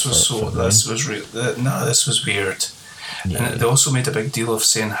 This was weird. Yeah. And they also made a big deal of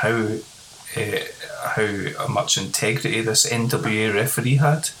saying how much integrity this NWA referee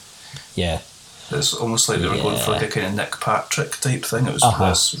had. Yeah. It's almost like they were going for the kind of Nick Patrick type thing. It was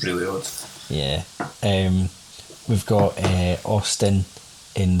that's really odd. Yeah. We've got Austin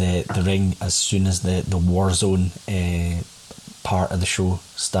in the ring as soon as the Warzone part of the show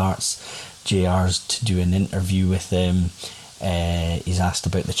starts. JR's to do an interview with him. He's asked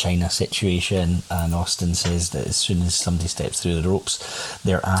about the China situation, and Austin says that as soon as somebody steps through the ropes,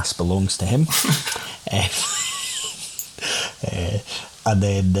 their ass belongs to him. And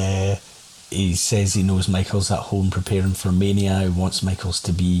then he says he knows Michael's at home preparing for Mania. He wants Michaels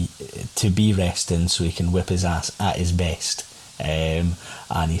to be resting so he can whip his ass at his best. And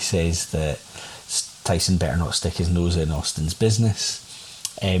he says that Tyson better not stick his nose in Austin's business.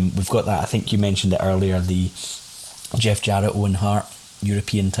 We've got that, I think you mentioned it earlier, the Jeff Jarrett Owen Hart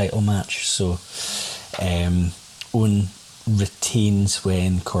European title match. So Owen retains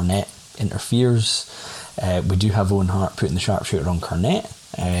when Cornette interferes. We do have Owen Hart putting the sharpshooter on Cornette.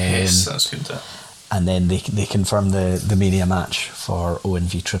 Yes, that's good. And then they confirm the Mania match for Owen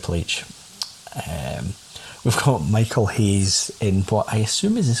v Triple H. We've got Michael Hayes in what I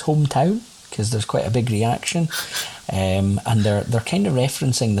assume is his hometown, because there's quite a big reaction. And they're kind of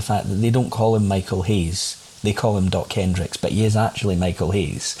referencing the fact that they don't call him Michael Hayes. They call him Doc Hendricks, but he is actually Michael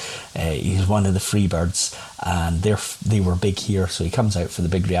Hayes. He's one of the Freebirds, and they were big here, so he comes out for the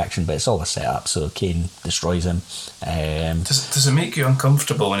big reaction, but it's all a setup, so Kane destroys him. Does it make you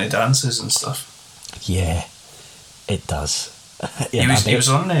uncomfortable when he dances and stuff? Yeah, it does. He was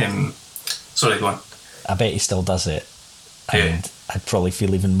on... sorry, go on. I bet he still does it, and I'd probably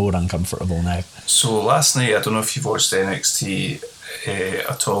feel even more uncomfortable now. So last night, I don't know if you've watched NXT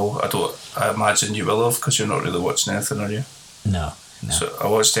at all. I imagine you will have, because you're not really watching anything, are you? No. So I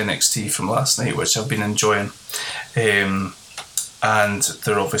watched NXT from last night, which I've been enjoying, and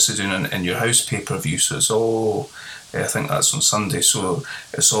they're obviously doing an In Your House pay-per-view, so it's all, I think that's on Sunday, so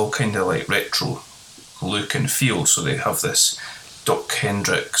it's all kind of like retro look and feel. So they have this Doc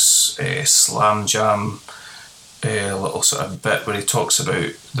Hendricks Slam Jam little sort of bit where he talks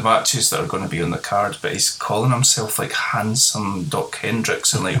about the matches that are going to be on the card, but he's calling himself like handsome Doc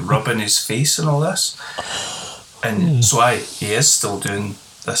Hendricks and like rubbing his face and all this. And so he is still doing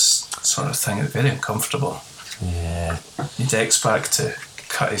this sort of thing. It's very uncomfortable. Yeah. Need X-Pac to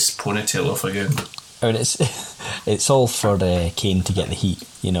cut his ponytail off again. I mean, it's all for Kane to get the heat,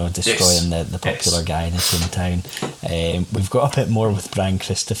 destroying the popular guy in his hometown. We've got a bit more with Brian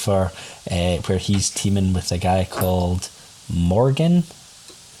Christopher, where he's teaming with a guy called Morgan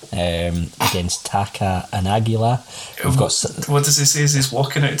against Taka and Aguila. What does he say as he's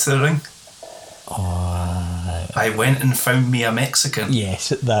walking out to the ring? I went and found me a Mexican. Yes,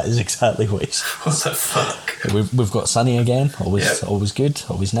 that is exactly what he says. What the fuck? We've got Sonny again. Always good,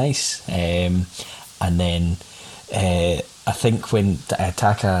 always nice. And then I think when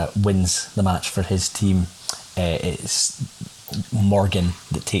Taka wins the match for his team, it's Morgan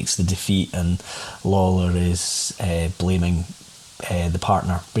that takes the defeat, and Lawler is blaming the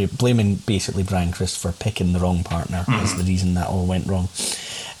partner, blaming basically Brian Christopher picking the wrong partner as the reason that all went wrong.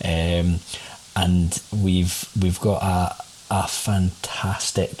 And we've got a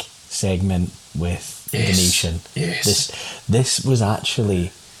fantastic segment with the Nation. Yes. This was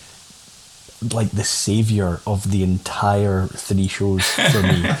actually like the saviour of the entire 3 shows for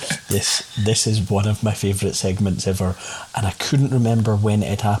me. This is one of my favourite segments ever, and I couldn't remember when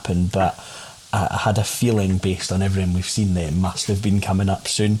it happened, but I had a feeling based on everything we've seen that it must have been coming up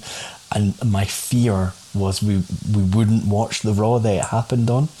soon, and my fear was we wouldn't watch the Raw that it happened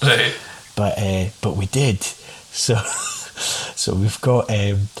on. Right. But we did. So we've got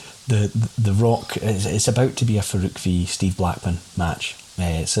the Rock. It's about to be a Farouk v Steve Blackman match.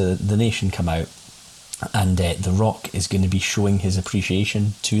 So the Nation come out, and The Rock is going to be showing his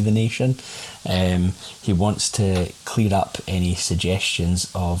appreciation to the Nation. He wants to clear up any suggestions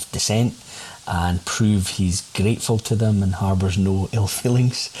of dissent and prove he's grateful to them and harbours no ill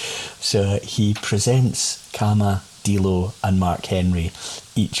feelings. So he presents Kama, D'Lo and Mark Henry,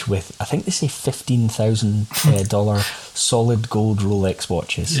 each with, I think they say $15,000 solid gold Rolex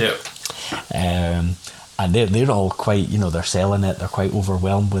watches. Yep. And they're all quite, they're selling it. They're quite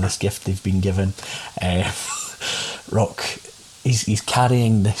overwhelmed with this gift they've been given. Rock he's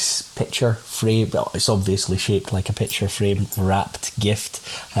carrying this picture frame. Well, it's obviously shaped like a picture frame, wrapped gift,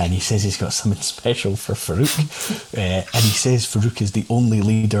 and he says he's got something special for Farouk. And he says Farouk is the only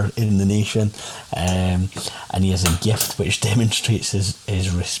leader in the nation, and he has a gift which demonstrates his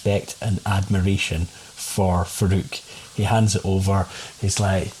respect and admiration for Farouk. He hands it over. He's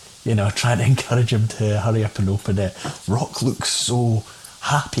like, trying to encourage him to hurry up and open it. Rock looks so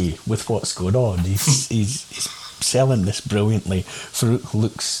happy with what's going on. He's selling this brilliantly. Farouk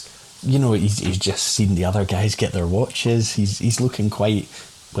looks, he's just seen the other guys get their watches. He's looking quite,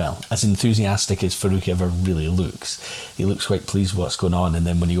 well, as enthusiastic as Farouk ever really looks. He looks quite pleased with what's going on, and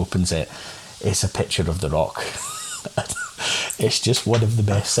then when he opens it, it's a picture of The Rock. It's just one of the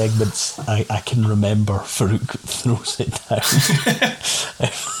best segments I can remember. Farouk throws it down.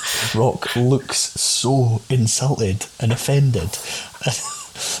 Rock looks so insulted and offended.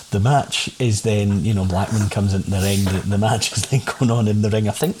 The match is then, Blackman comes into the ring. The match is then going on in the ring.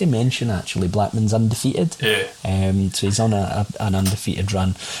 I think they mention actually Blackman's undefeated. Yeah. So he's on an undefeated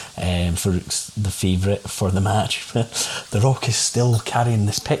run. Farouk's the favourite for the match. The Rock is still carrying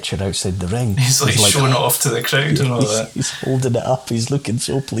this picture outside the ring. He's like showing it off to the crowd and all that. He's holding it up. He's looking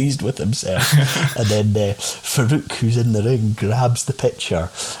so pleased with himself. And then Farouk, who's in the ring, grabs the picture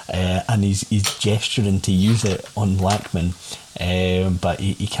and he's gesturing to use it on Blackman. But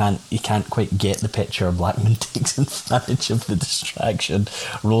he can't quite get the picture. Blackman takes advantage of the distraction,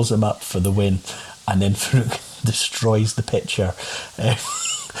 rolls him up for the win, and then Farouk destroys the picture.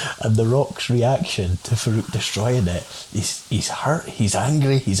 And The Rock's reaction to Farouk destroying it, he's hurt, he's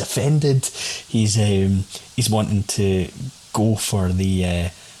angry, he's offended, he's wanting to go for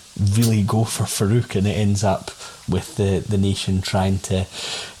really go for Farouk, and it ends up with the nation trying to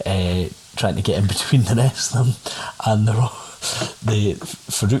get in between the rest of them, and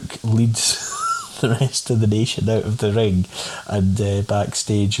Farouk leads the rest of the nation out of the ring, and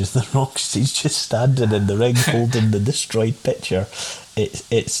backstage is The Rock. He's just standing in the ring holding the destroyed picture.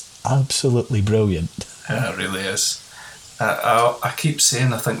 It's absolutely brilliant. Yeah, it really is. I keep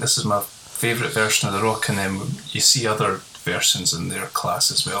saying I think this is my favourite version of The Rock, and then you see other versions in their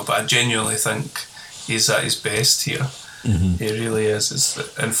class as well, but I genuinely think he's at his best here. Mm-hmm. He really is.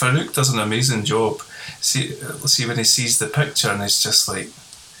 And Farouk does an amazing job. See when he sees the picture and he's just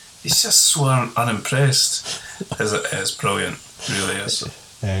so unimpressed. It's brilliant, it really is.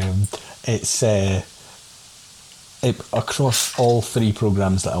 It's across all three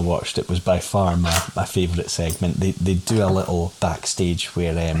programmes that I watched, it was by far my favourite segment. They do a little backstage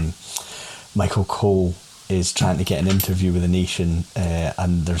where Michael Cole is trying to get an interview with the nation,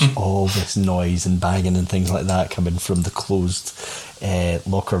 and there's all this noise and banging and things like that coming from the closed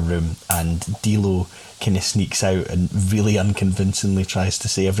locker room, and D'Lo kind of sneaks out and really unconvincingly tries to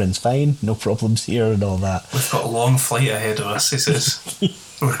say everything's fine, no problems here and all that. We've got a long flight ahead of us, he says.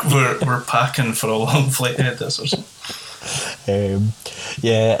 we're packing for a long flight ahead of us or something.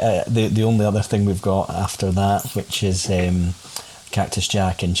 The only other thing we've got after that, which is Cactus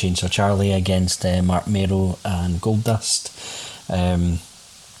Jack and Chainsaw Charlie against Mark Mero and Goldust.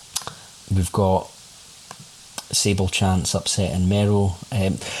 We've got Sable Chance upsetting Mero.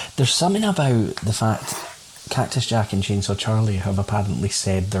 There's something about the fact Cactus Jack and Chainsaw Charlie have apparently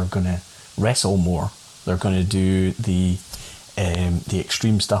said they're going to wrestle more. They're going to do the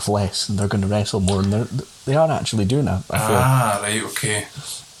extreme stuff less, and they're going to wrestle more, and they are actually doing it. Right, okay.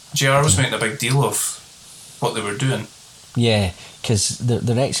 JR was making a big deal of what they were doing. Yeah, because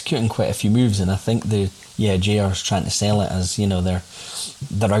they're executing quite a few moves, and I think JR's trying to sell it as,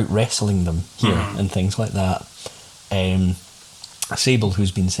 they're out wrestling them here and things like that. Sable,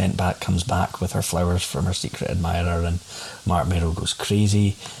 who's been sent back, comes back with her flowers from her secret admirer, and Mark Mero goes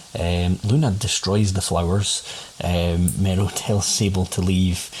crazy. Luna destroys the flowers. Mero tells Sable to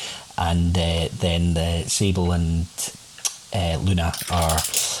leave, and then Sable and Luna are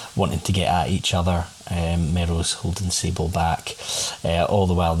wanting to get at each other. Mero's holding Sable back. All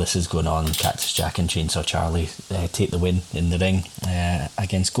the while this is going on, Cactus Jack and Chainsaw Charlie take the win in the ring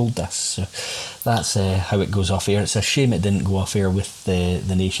against Goldust. So that's how it goes off air. It's a shame it didn't go off air with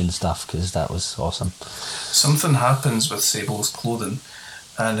the Nation stuff, because that was awesome. Something happens with Sable's clothing,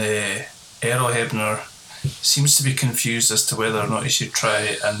 and Errol Hebner seems to be confused as to whether or not he should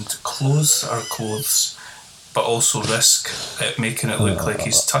try and close her clothes, but also risk it making it look like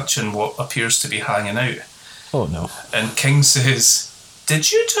he's touching what appears to be hanging out. Oh no. And King says, "Did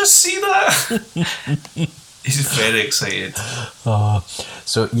you just see that?" He's very excited.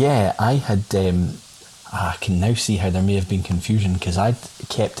 So yeah, I I can now see how there may have been confusion, because I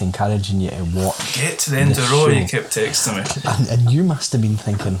kept encouraging you to watch. Get to the end of the row, you kept texting me. And you must have been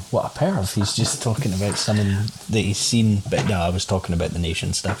thinking, what a perv, he's just talking about someone that he's seen. But no, I was talking about the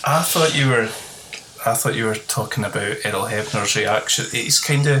Nation stuff. I thought you were talking about Errol Hebner's reaction. It's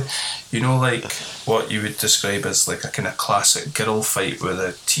kind of, like what you would describe as like a kind of classic girl fight with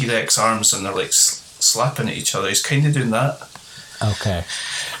the T-Rex arms and they're like slapping at each other. He's kind of doing that. Okay.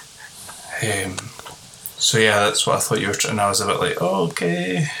 So yeah, that's what I thought you were trying. I was a bit like, oh,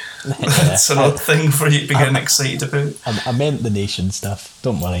 okay. That's an odd thing for you to be getting excited about. I meant the Nation stuff.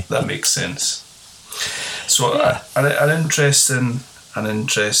 Don't worry. That makes sense. So yeah. an interesting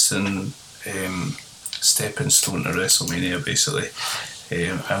stepping stone to WrestleMania, basically,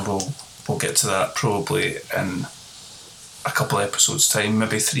 and we'll get to that probably in a couple of episodes' time,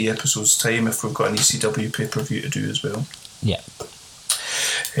 maybe 3 episodes' time, if we've got an ECW pay-per-view to do as well. Yeah.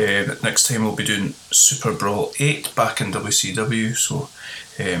 Next time we'll be doing Super Brawl 8 back in WCW, so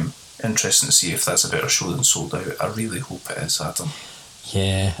interesting to see if that's a better show than Sold Out. I really hope it is, Adam.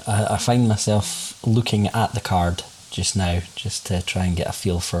 Yeah, I find myself looking at the card just now, just to try and get a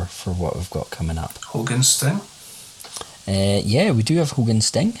feel for what we've got coming up. Hogan Sting? Yeah, we do have Hogan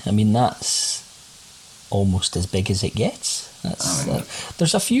Sting. I mean, that's almost as big as it gets.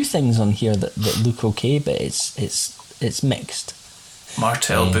 There's a few things on here that look okay, but it's mixed.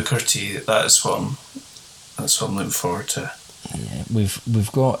 Martel Booker T, that's what I'm looking forward to. Yeah,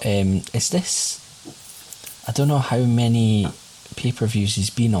 we've got is this, I don't know how many pay-per-views he's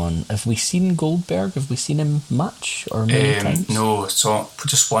been on. Have we seen Goldberg? Have we seen him much or many times? No, so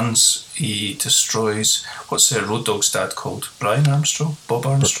just once he destroys, what's the Road Dogg's dad called? Brian Armstrong? Bob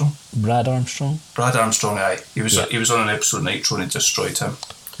Armstrong? Brad Armstrong? Brad Armstrong, aye. He was on an episode of Nitro and he destroyed him.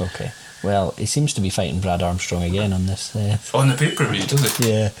 Okay. Well, he seems to be fighting Brad Armstrong again on this. On the pay-per-view, does he?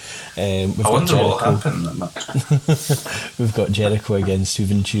 Yeah. I wonder what will happen in that. We've got Jericho against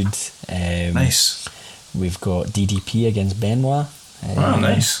Juventude. Nice. We've got DDP against Benoit.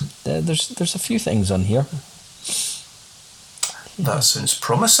 Nice. There's a few things on here. That sounds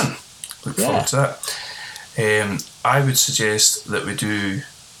promising. Look forward to that. I would suggest that we do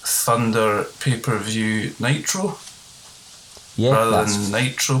Thunder pay-per-view Nitro. Yeah, rather than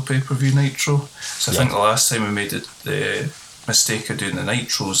Nitro pay-per-view Nitro. So I think the last time we made the mistake of doing the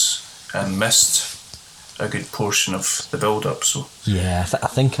Nitros and missed a good portion of the build-up. So yeah, I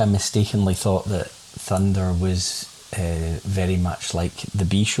think I mistakenly thought that Thunder was very much like the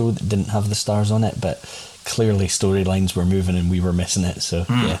B show that didn't have the stars on it, but clearly storylines were moving and we were missing it. So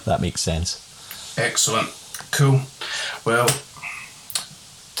yeah, that makes sense. Excellent. Cool. Well,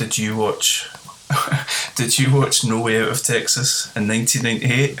 did you watch No Way Out of Texas in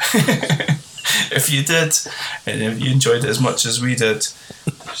 1998? If you did, and if you enjoyed it as much as we did,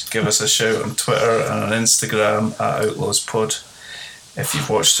 just give us a shout on Twitter and on Instagram at OutlawsPod. If you've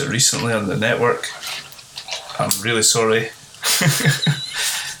watched it recently on the network, I'm really sorry.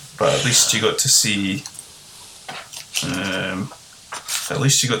 But at least you got to see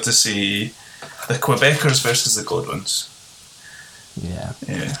the Quebecers versus the Godwins. Yeah.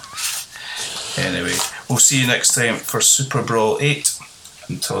 Anyway, we'll see you next time for Super Brawl 8.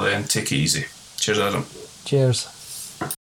 Until then, take it easy. Cheers, Adam. Cheers.